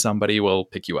and somebody will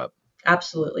pick you up.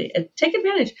 Absolutely. And take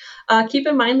advantage. Keep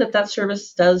in mind that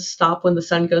service does stop when the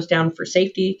sun goes down for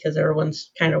safety because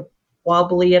everyone's kind of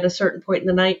wobbly at a certain point in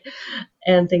the night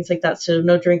and things like that. So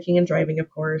no drinking and driving, of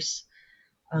course.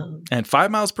 And 5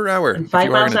 miles per hour. And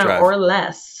 5 miles an hour or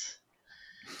less.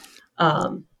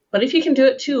 But if you can do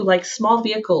it too, like small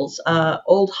vehicles,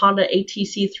 old Honda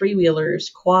ATC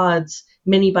 3-wheelers, quads,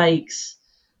 mini bikes,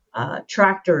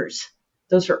 tractors,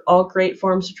 those are all great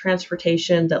forms of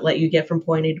transportation that let you get from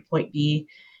point A to point B.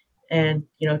 And,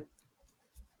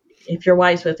 if you're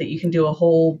wise with it, you can do a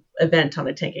whole event on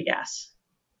a tank of gas.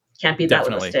 Can't beat that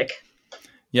with a stick.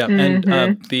 Yeah, and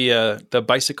the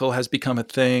bicycle has become a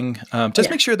thing. Just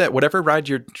make sure that whatever ride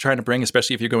you're trying to bring,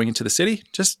 especially if you're going into the city,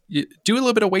 just do a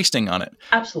little bit of wasting on it.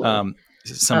 Absolutely.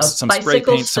 Some spray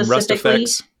paint, some rust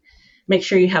effects. Make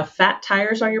sure you have fat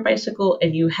tires on your bicycle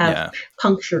and you have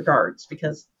puncture guards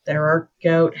because there are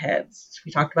goat heads.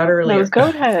 We talked about earlier. Those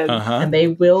goat heads. And they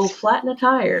will flatten a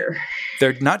tire.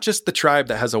 They're not just the tribe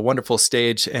that has a wonderful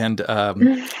stage and a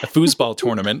foosball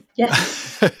tournament.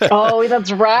 Yes. Oh,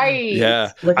 that's right.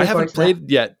 Yeah. I haven't played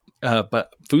yet,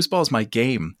 but foosball is my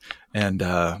game. And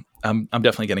I'm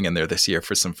definitely getting in there this year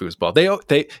for some foosball.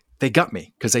 They got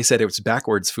me because they said it was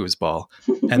backwards foosball.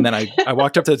 And then I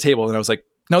walked up to the table and I was like,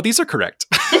 no, these are correct.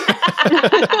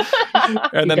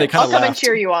 And then they kind of laughed. I'll come and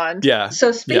cheer you on. Yeah.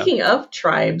 So speaking of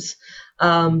tribes,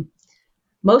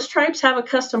 most tribes have a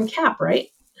custom cap, right?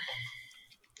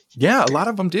 Yeah, a lot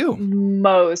of them do.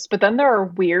 Most, but then there are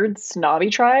weird snobby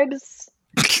tribes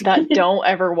that don't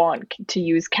ever want to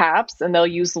use caps, and they'll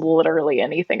use literally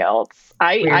anything else.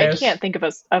 I can't think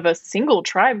of a single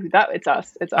tribe it's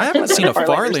us. It's us. I haven't seen a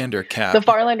Farlander cap. The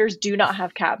Farlanders do not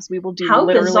have caps. We will do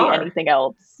literally anything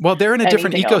else. Well, they're in a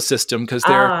different ecosystem because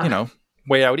they're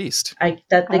way out east. I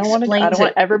don't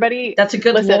want everybody. That's a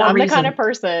good listen. I'm reason. the kind of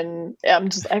person.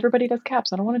 Everybody does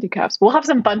caps. I don't want to do caps. We'll have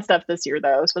some fun stuff this year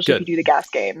though, especially if you do the gas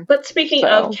game. But speaking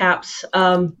of caps,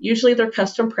 usually they're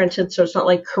custom printed, so it's not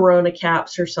like Corona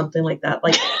caps or something like that.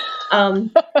 Like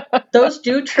those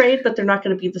do trade, but they're not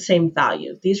going to be the same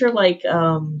value. These are like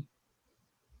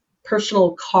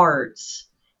personal cards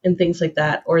and things like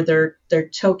that, or they're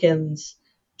tokens,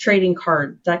 trading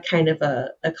card, that kind of a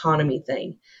economy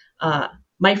thing.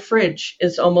 My fridge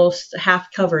is almost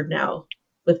half covered now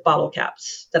with bottle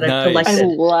caps that I've collected. I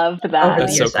love that. Over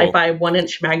the years. So cool. I buy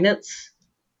 1-inch magnets.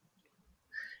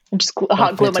 And just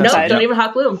hot glue them inside. No, don't even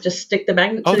hot glue them. Just stick the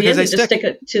magnet to the end and just stick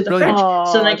it to the fridge.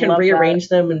 So then I can rearrange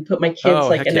them and put my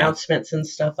kids' announcements and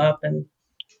stuff up. And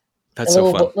that's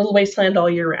so fun. Little wasteland all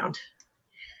year round.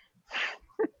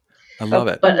 I love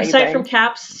it. But aside from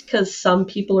caps, because some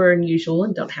people are unusual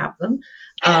and don't have them,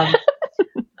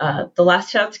 the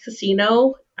Last Chance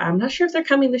Casino, I'm not sure if they're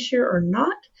coming this year or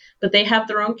not, but they have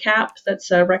their own cap that's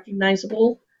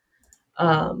recognizable.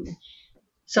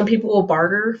 Some people will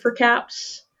barter for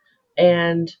caps,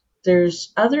 and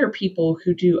there's other people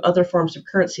who do other forms of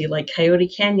currency, like Coyote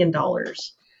Canyon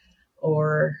dollars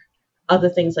or other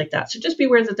things like that. So just be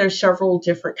aware that there's several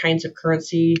different kinds of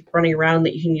currency running around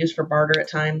that you can use for barter at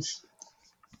times.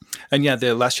 And yeah,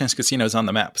 the Last Chance Casino is on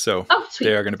the map, so sweet.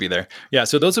 they are going to be there. Yeah,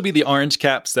 so those will be the orange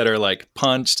caps that are like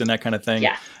punched and that kind of thing.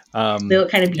 Yeah, they look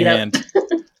kind of beat up.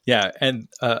 Yeah, and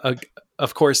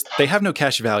of course, they have no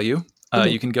cash value.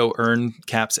 You can go earn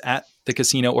caps at the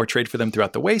casino or trade for them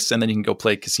throughout the waste, and then you can go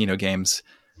play casino games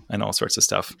and all sorts of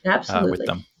stuff with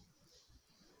them.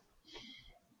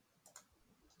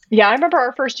 Yeah, I remember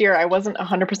our first year, I wasn't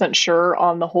 100% sure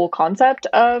on the whole concept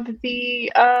of the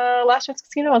Last Chance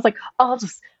Casino. I was like, I'll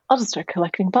just start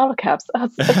collecting bottle caps.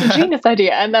 That's a genius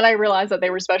idea. And then I realized that they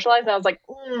were specialized, and I was like,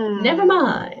 never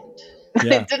mind.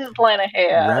 Yeah. They didn't plan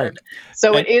ahead. Right.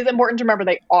 So it is important to remember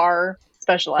they are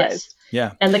specialized. Yes.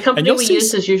 Yeah. And the company we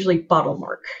use is usually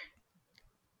Bottlemark.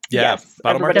 Yeah, yes,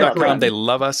 bottlemark.com. They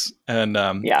love us. And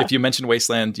if you mention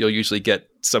Wasteland, you'll usually get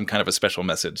some kind of a special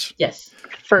message. Yes,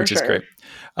 which is great.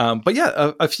 But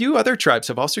yeah, a few other tribes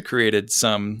have also created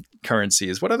some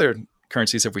currencies. What other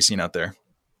currencies have we seen out there?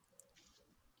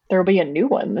 There will be a new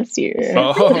one this year.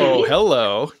 Oh,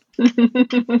 hello.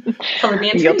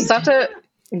 You'll just have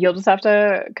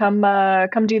to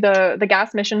come do the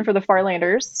gas mission for the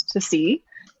Farlanders to see,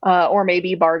 or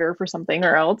maybe barter for something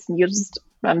or else. And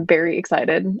I'm very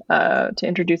excited to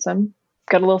introduce them.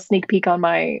 Got a little sneak peek on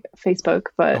my Facebook,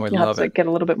 but you'll have to get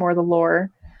a little bit more of the lore.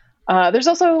 There's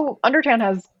also Undertown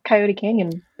has Coyote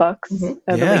Canyon bucks,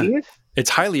 I believe.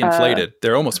 It's highly inflated.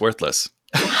 They're almost worthless.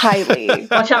 Highly.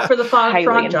 Watch out for the frog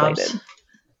jobs.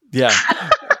 Yeah.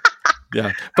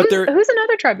 Yeah. But who's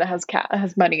another tribe that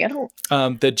has money? I don't.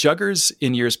 The Juggers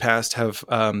in years past have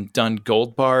done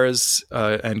gold bars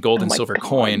and gold and silver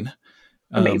coin.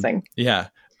 Amazing. Yeah.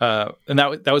 And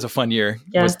that was a fun year.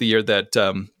 Yeah. Was the year that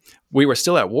we were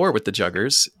still at war with the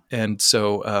Juggers. And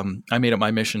so I made it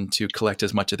my mission to collect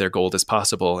as much of their gold as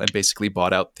possible and basically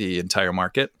bought out the entire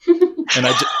market.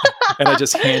 And I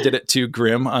just handed it to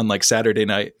Grim on like Saturday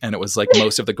night, and it was like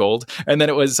most of the gold. And then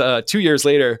it was 2 years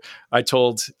later, I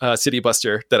told City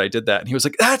Buster that I did that, and he was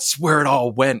like, "That's where it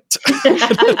all went."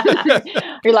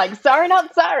 You're like, "Sorry,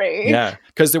 not sorry." Yeah,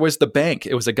 because there was the bank.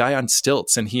 It was a guy on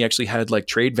stilts, and he actually had like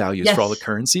trade values for all the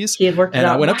currencies. He had worked and it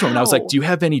out. I went up to him and I was like, "Do you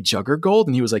have any Jugger gold?"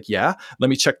 And he was like, "Yeah." Let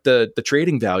me check the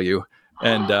trading value,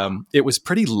 and it was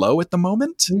pretty low at the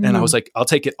moment. And I was like, "I'll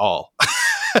take it all."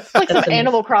 Like some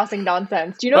Animal Crossing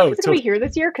nonsense. Do you know if it's going to be here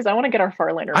this year? Because I want to get our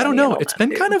Farlander. I don't know. It's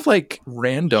been kind of like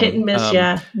random. Hit and miss,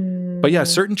 yeah. But yeah,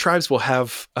 certain tribes will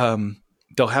have,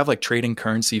 they'll have like trading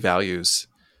currency values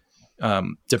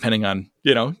depending on,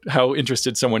 how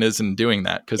interested someone is in doing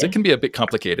that. Because it can be a bit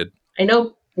complicated. I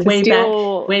know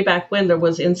way back when there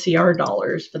was NCR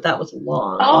dollars, but that was a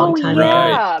long time ago.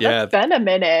 Right. That's been a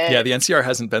minute. Yeah, the NCR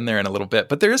hasn't been there in a little bit.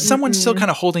 But there is someone still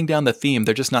kind of holding down the theme.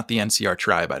 They're just not the NCR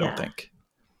tribe, I don't think.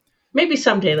 Maybe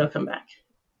someday they'll come back.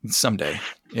 Someday,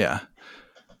 yeah.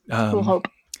 We'll hope.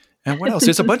 And what else?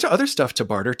 There's a bunch of other stuff to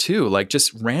barter too, like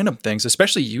just random things,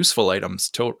 especially useful items.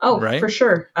 Right? For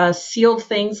sure. Sealed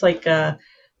things like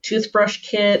toothbrush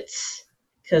kits,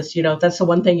 because that's the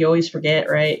one thing you always forget,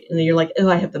 right? And then you're like, "Oh,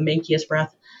 I have the mankiest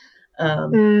breath."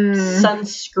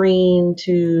 Sunscreen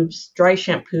tubes, dry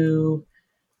shampoo.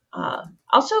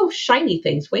 Also shiny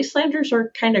things. Wastelanders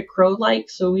are kind of crow-like,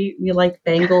 so we like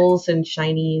bangles and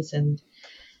shinies and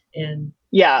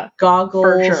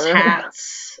goggles,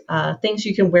 hats, things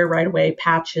you can wear right away,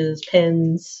 patches,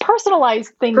 pins.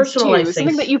 Personalized things too.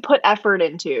 Something that you put effort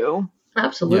into.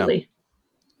 Absolutely.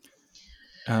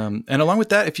 Yeah. And along with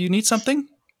that, if you need something,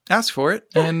 ask for it,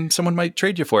 and someone might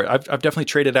trade you for it. I've definitely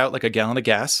traded out like a gallon of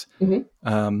gas,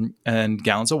 and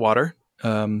gallons of water,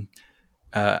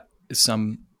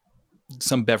 some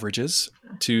beverages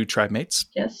to tribe mates.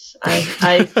 Yes,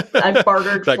 I've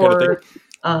bartered for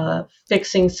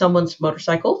fixing someone's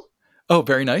motorcycle. Oh,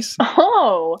 very nice.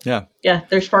 Oh, yeah.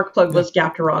 Their spark plug was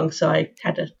gapped wrong, so I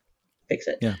had to fix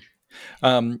it. Yeah.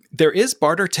 There is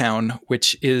Barter Town,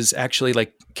 which is actually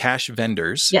like cash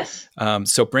vendors. Yes.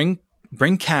 So bring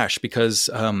cash because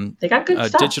they got good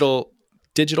stuff.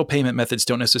 Digital payment methods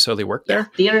don't necessarily work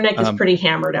there. The internet is pretty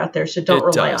hammered out there, so don't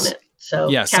rely on it. So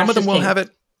yeah, some of them will have it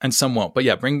and some won't. But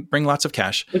yeah, bring lots of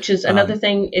cash. Which is another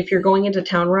thing. If you're going into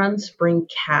town runs, bring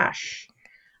cash.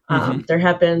 There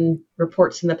have been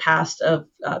reports in the past of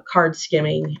card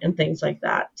skimming and things like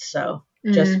that. So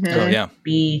just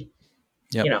be,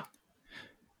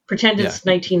 pretend it's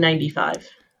 1995.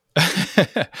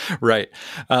 Right.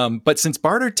 But since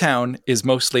Barter Town is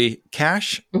mostly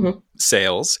cash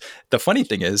sales, the funny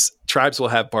thing is tribes will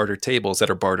have barter tables that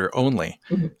are barter only.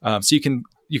 So you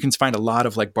can find a lot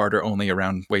of like barter only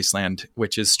around Wasteland,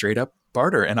 which is straight up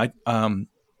barter. And I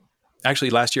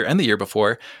actually last year and the year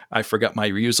before, I forgot my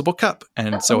reusable cup.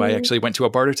 And so I actually went to a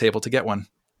barter table to get one,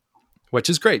 which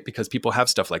is great because people have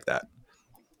stuff like that.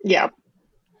 Yeah.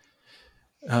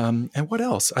 And what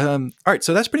else? All right.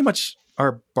 So that's pretty much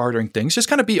our bartering things. Just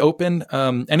kind of be open.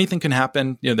 Anything can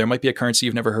happen. There might be a currency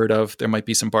you've never heard of. There might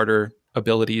be some barter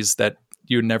abilities that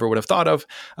you never would have thought of.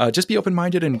 Just be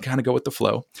open-minded and kind of go with the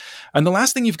flow. And the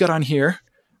last thing you've got on here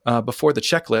before the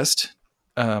checklist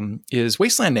is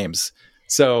wasteland names.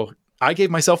 So I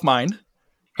gave myself mine.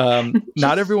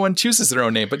 Not everyone chooses their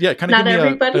own name, but yeah, kind of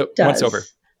give me a once over.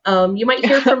 You might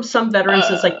hear from some veterans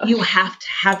it's like, you have to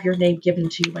have your name given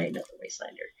to you by another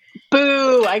wastelander.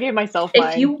 Boo! I gave myself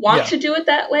mine. If you want to do it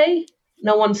that way,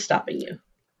 no one's stopping you.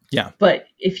 Yeah. But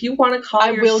if you want to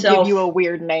call yourself... I will give you a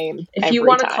weird name. If you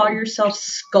want to call yourself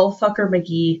Skullfucker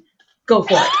McGee, go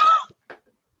for it.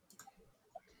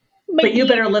 But you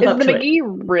better live up to it. Is the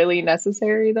McGee really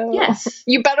necessary, though? Yes.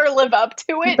 You better live up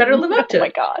to it. You better live up to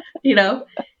it. Oh, my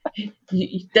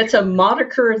God. That's a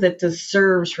moniker that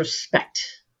deserves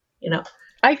respect.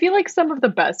 I feel like some of the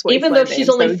best wasteland even though she's names,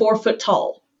 only 4 foot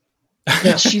tall.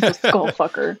 She's a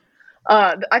skullfucker.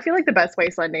 I feel like the best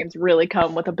wasteland names really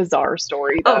come with a bizarre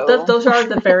story, though. Oh, those are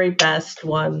the very best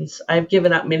ones. I've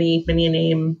given out many a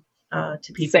name to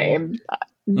people. Same.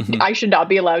 I should not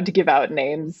be allowed to give out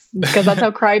names because that's how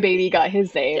Crybaby got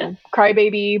his name. Yeah.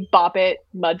 Crybaby, Bop It,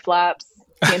 Mudflaps,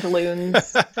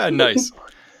 Pantaloons. Nice.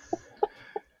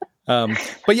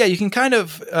 But yeah, you can kind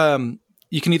of...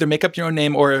 you can either make up your own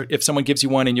name, or if someone gives you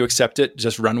one and you accept it,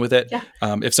 just run with it. Yeah.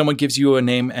 If someone gives you a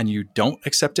name and you don't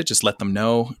accept it, just let them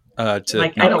know I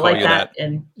don't like that.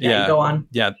 And go on.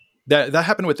 Yeah. That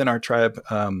happened within our tribe.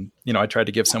 I tried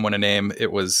to give someone a name.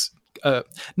 It was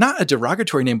not a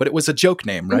derogatory name, but it was a joke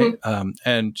name. Right. Mm-hmm.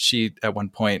 And she, at one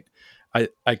point,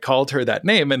 I called her that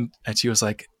name and she was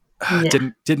like,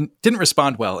 didn't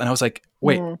respond well. And I was like,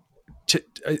 wait, do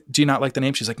you not like the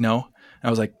name? She's like, no. And I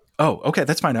was like, oh, okay,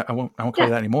 that's fine. I won't call you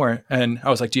that anymore. And I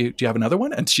was like, do you have another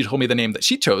one? And she told me the name that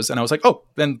she chose. And I was like, oh,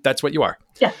 then that's what you are.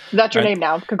 Yeah, that's your name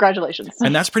now. Congratulations.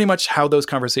 And that's pretty much how those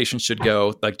conversations should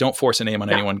go. Like, don't force a name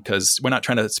on anyone because we're not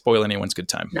trying to spoil anyone's good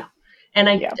time. No.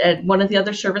 And one of the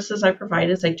other services I provide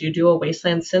is I do a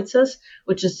wasteland census,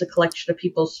 which is the collection of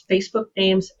people's Facebook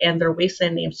names and their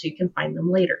wasteland names so you can find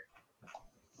them later.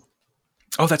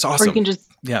 Oh, that's awesome. Or you can just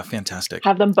fantastic.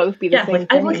 Have them both be the same thing.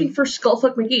 I'm looking for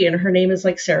Skullfuck McGee, and her name is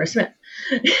like Sarah Smith.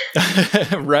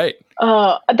 Right.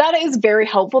 That is very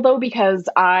helpful, though, because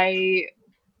I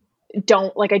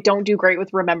don't do great with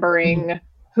remembering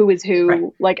who is who. Right.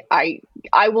 Like,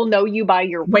 I will know you by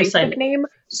your wasteland name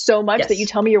so much that you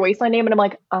tell me your wasteland name, and I'm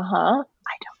like, I don't know.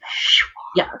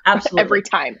 Yeah, absolutely.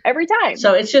 Every time.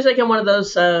 So it's just like in one of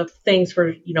those things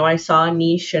where, I saw a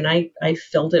niche and I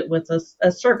filled it with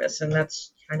a service, and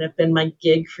that's kind of been my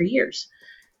gig for years.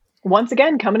 Once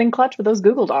again, coming in clutch with those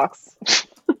Google Docs.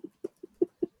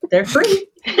 They're free.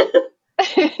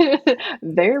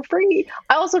 They're free.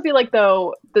 I also feel like,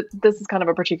 though, this is kind of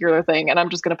a particular thing, and I'm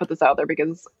just going to put this out there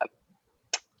because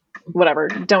whatever,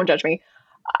 don't judge me.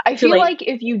 I feel like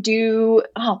if you do,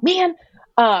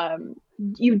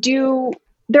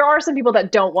 there are some people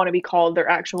that don't want to be called their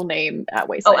actual name at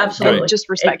wasteland. Oh, absolutely. Just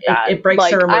respect that. It breaks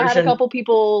their immersion. I had a couple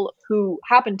people who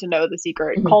happened to know the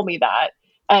secret call me that,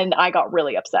 and I got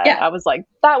really upset. Yeah. I was like,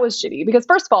 that was shitty. Because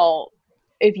first of all,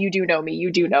 if you do know me,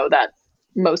 you do know that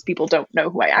most people don't know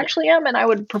who I actually am, and I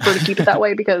would prefer to keep it that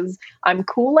way because I'm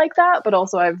cool like that, but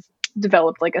also I've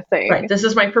developed like a thing. Right. This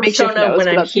is my persona. When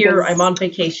I'm here, I'm on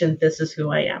vacation, this is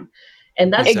who I am.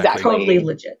 And that's totally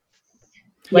legit.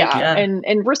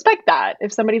 And respect that.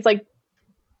 If somebody's like,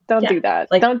 don't do that.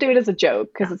 Don't do it as a joke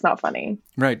because it's not funny.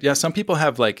 Right. Yeah. Some people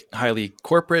have like highly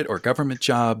corporate or government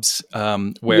jobs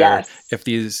where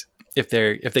if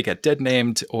they get dead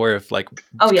named or if like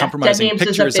compromising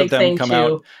pictures of them come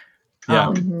out.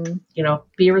 Yeah.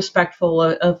 Be respectful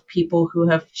of people who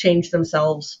have changed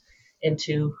themselves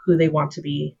into who they want to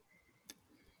be.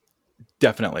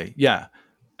 Definitely. Yeah.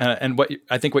 And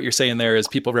I think what you're saying there is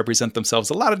people represent themselves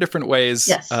a lot of different ways.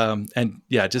 Yes.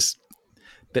 Just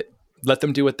let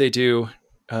them do what they do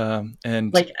and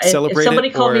If celebrate somebody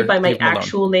it called me by my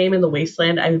actual name in the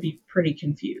wasteland, I would be pretty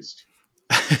confused.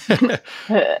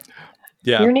 Yeah.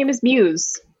 Your name is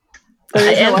Muse.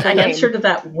 I answer to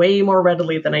that way more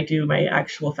readily than I do my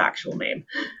actual factual name.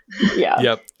 Yeah.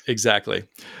 Yep. Exactly.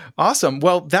 Awesome.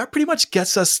 Well, that pretty much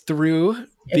gets us through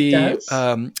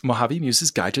the Mojave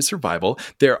Muse's Guide to Survival.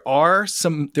 There is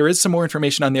some more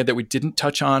information on there that we didn't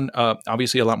touch on.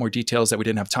 Obviously, a lot more details that we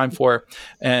didn't have time for.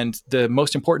 And the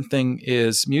most important thing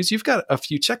is, Muse, you've got a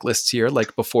few checklists here,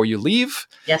 like before you leave.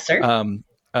 Yes, sir. And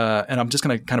I'm just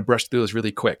going to kind of brush through those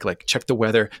really quick. Like, check the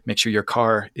weather, make sure your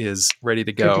car is ready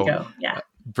to go. Good to go. Yeah.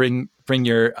 Bring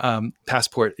your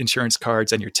passport, insurance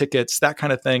cards, and your tickets, that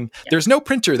kind of thing. Yeah. There's no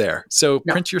printer there, so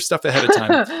print your stuff ahead of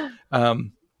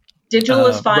time. Digital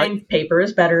is fine. Paper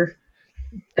is better.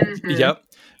 Mm-hmm. Yep.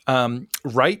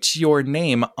 Write your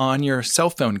name on your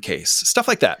cell phone case, stuff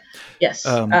like that. Yes.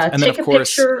 And take then, of a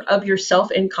course, picture of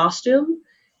yourself in costume,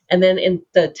 and then in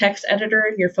the text editor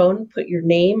of your phone, put your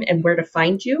name and where to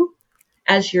find you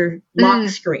as your lock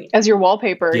screen. As your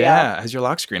wallpaper, yeah. As your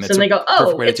lock screen. So they go,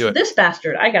 it's this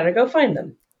bastard. I got to go find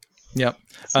them. Yep.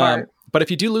 Smart. But if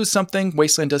you do lose something,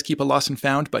 Wasteland does keep a lost and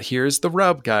found. But here's the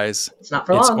rub, guys. It's not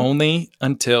for long. It's only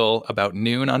until about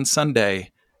noon on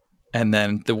Sunday, and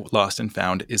then the lost and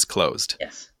found is closed.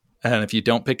 Yes. And if you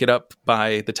don't pick it up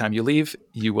by the time you leave,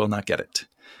 you will not get it.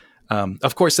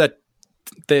 Of course,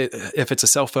 if it's a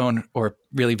cell phone or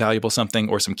really valuable something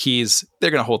or some keys,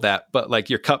 they're going to hold that. But like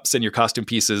your cups and your costume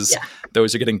pieces,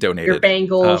 those are getting donated. Your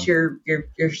bangles, your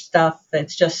stuff,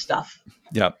 it's just stuff.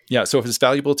 Yeah. Yeah. So if it's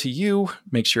valuable to you,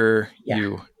 make sure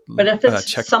you But if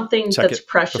it's something that's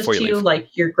precious to you,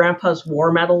 like your grandpa's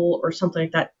war medal or something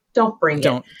like that, don't bring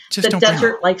it. The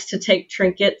desert likes to take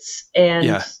trinkets, and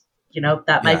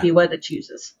that might be what it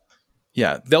chooses.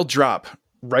 Yeah. They'll drop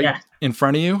right in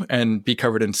front of you and be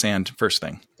covered in sand first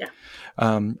thing. Yeah.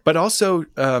 But also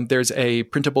there's a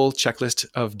printable checklist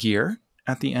of gear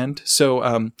at the end.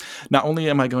 So not only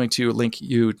am I going to link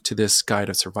you to this guide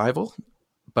of survival,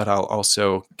 but I'll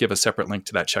also give a separate link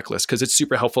to that checklist because it's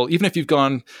super helpful. Even if you've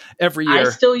gone every year. I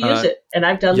still use it, and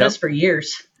I've done this for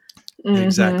years. Mm-hmm.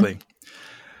 Exactly.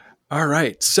 All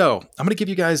right. So I'm going to give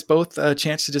you guys both a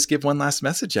chance to just give one last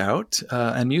message out.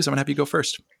 And Muse, I'm going to have you go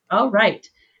first. All right.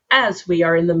 As we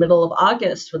are in the middle of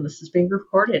August when this is being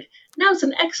recorded, now's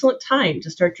an excellent time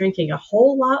to start drinking a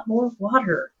whole lot more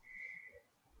water.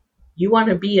 You want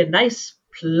to be a nice,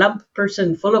 plump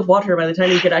person full of water by the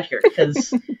time you get out here,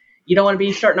 because you don't want to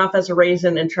be starting off as a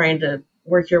raisin and trying to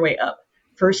work your way up.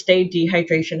 First day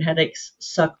dehydration headaches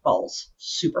suck balls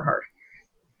super hard.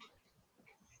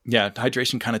 Yeah,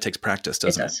 hydration kind of takes practice,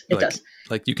 doesn't it? It does.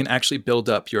 Like you can actually build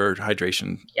up your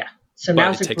hydration. Yeah. So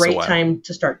now's a great time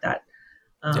to start that.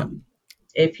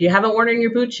 If you haven't worn in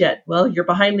your boots yet, well, you're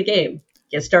behind the game.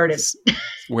 Get started.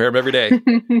 Wear them every day.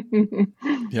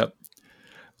 Yep.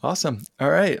 Awesome. All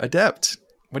right, Adept.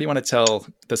 What do you want to tell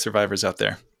the survivors out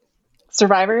there?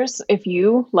 Survivors, if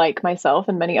you, like myself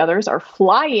and many others, are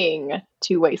flying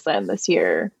to Wasteland this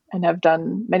year and have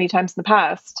done many times in the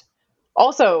past,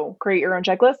 also create your own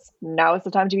checklists. Now is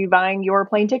the time to be buying your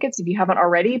plane tickets. If you haven't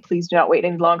already, please do not wait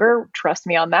any longer. Trust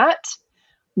me on that.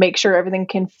 Make sure everything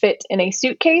can fit in a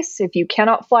suitcase. If you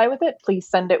cannot fly with it, please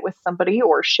send it with somebody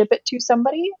or ship it to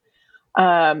somebody.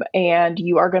 And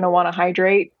you are going to want to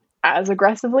hydrate as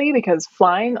aggressively because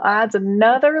flying adds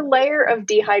another layer of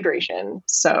dehydration.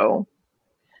 So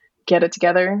get it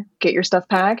together, get your stuff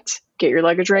packed, get your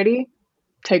luggage ready,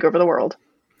 take over the world.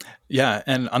 Yeah.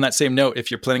 And on that same note, if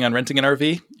you're planning on renting an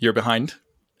RV, you're behind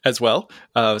as well.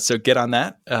 So get on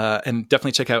that and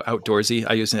definitely check out Outdoorsy.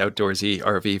 I used an Outdoorsy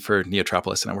RV for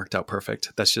Neotropolis and it worked out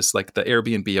perfect. That's just like the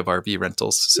Airbnb of RV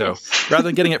rentals. So rather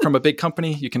than getting it from a big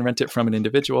company, you can rent it from an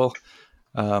individual,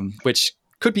 which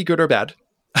could be good or bad.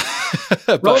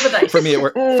 Roll the dice. For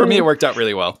me, it worked out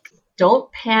really well.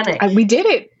 Don't panic. We did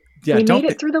it. Yeah, we made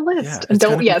it through the list.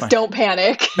 Yeah, and don't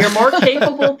panic. You're more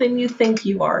capable than you think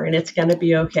you are, and it's going to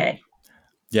be okay.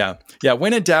 Yeah. Yeah.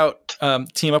 When in doubt,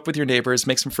 team up with your neighbors,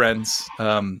 make some friends.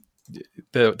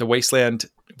 The Wasteland,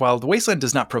 while the Wasteland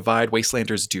does not provide,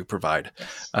 Wastelanders do provide.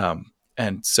 Yes.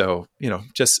 And so,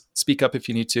 just speak up if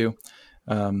you need to.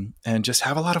 And just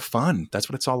have a lot of fun. That's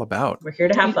what it's all about. We're here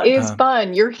to have fun. It is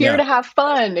fun. You're here to have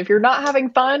fun. If you're not having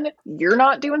fun, you're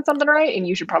not doing something right, and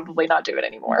you should probably not do it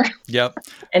anymore. Yep.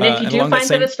 And if you do find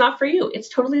that it's not for you, it's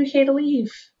totally okay to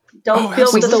leave. Don't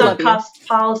feel the sunk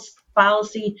cost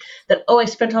policy that, I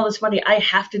spent all this money, I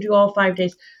have to do all 5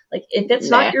 days. Like, if it's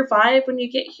not your vibe when you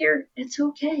get here, it's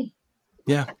okay.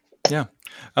 Yeah. Yeah.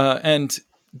 And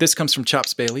this comes from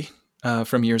Chops Bailey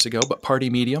from years ago, but party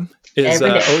medium is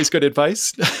always good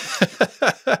advice,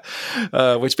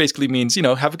 which basically means,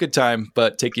 have a good time,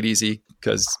 but take it easy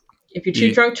because if you're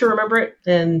too drunk to remember it,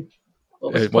 then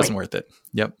it wasn't worth it.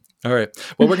 Yep. All right.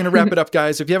 Well, we're going to wrap it up,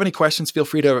 guys. If you have any questions, feel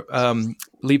free to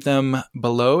leave them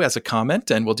below as a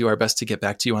comment, and we'll do our best to get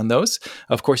back to you on those.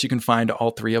 Of course, you can find all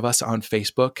three of us on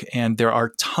Facebook, and there are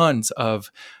tons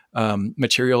of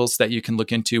materials that you can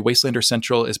look into. Wastelander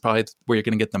Central is probably where you're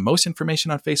going to get the most information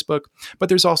on Facebook, but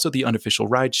there's also the unofficial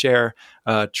rideshare,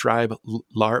 Tribe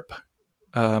LARP,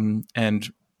 and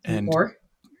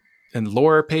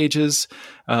lore pages.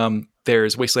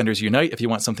 there's Wastelanders Unite if you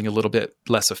want something a little bit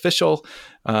less official.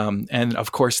 And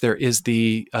of course, there is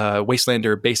the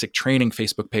Wastelander Basic Training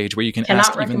Facebook page where you can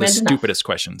ask even the stupidest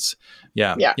questions.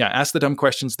 Yeah. Ask the dumb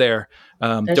questions there.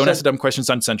 Don't ask the dumb questions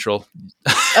on Central.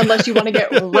 Unless you want to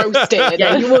get roasted.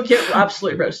 Yeah, you will get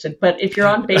absolutely roasted. But if you're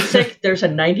on Basic, there's a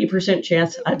 90%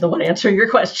 chance I'm the one answering your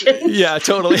question. Yeah,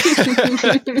 totally.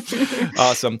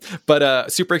 Awesome.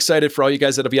 But super excited for all you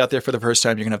guys that'll be out there for the first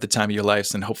time. You're going to have the time of your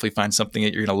lives and hopefully find something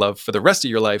that you're going to love for the rest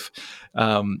of your life.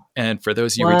 And for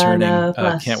those of you returning,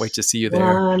 can't wait to see you there.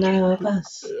 One of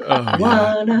us.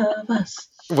 One of us.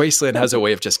 Wasteland has a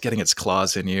way of just getting its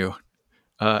claws in you.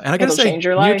 And I gotta say, change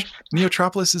your life.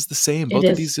 Neotropolis is the same. Both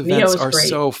of these events are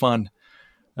so fun.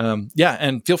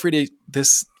 And feel free to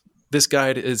this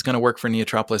guide is going to work for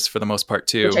Neotropolis for the most part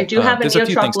too. Which I do have a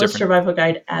Neotropolis survival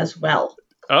guide as well.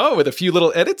 Oh, with a few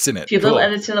little edits in it. A few little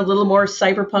edits in, a little more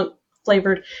cyberpunk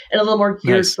flavored, and a little more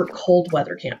geared for cold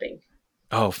weather camping.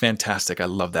 Oh, fantastic. I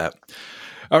love that.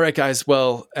 All right, guys.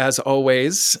 Well, as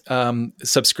always,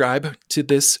 subscribe to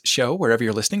this show wherever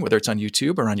you're listening, whether it's on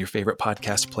YouTube or on your favorite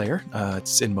podcast player.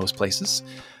 It's in most places.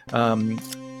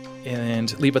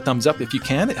 And leave a thumbs up if you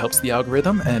can. It helps the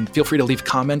algorithm. And feel free to leave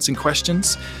comments and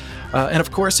questions. And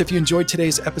of course, if you enjoyed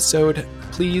today's episode,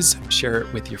 please share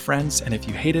it with your friends. And if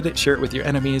you hated it, share it with your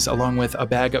enemies, along with a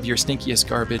bag of your stinkiest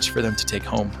garbage for them to take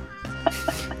home.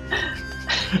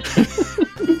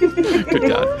 Good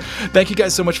God. Thank you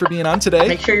guys so much for being on today.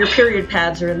 Make sure your period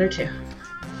pads are in there too.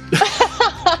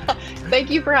 Thank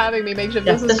you for having me. Makeshift.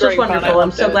 This was wonderful.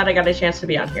 I'm so glad I got a chance to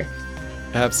be on here.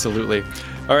 Absolutely.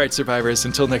 All right, survivors,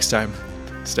 until next time,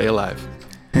 stay alive.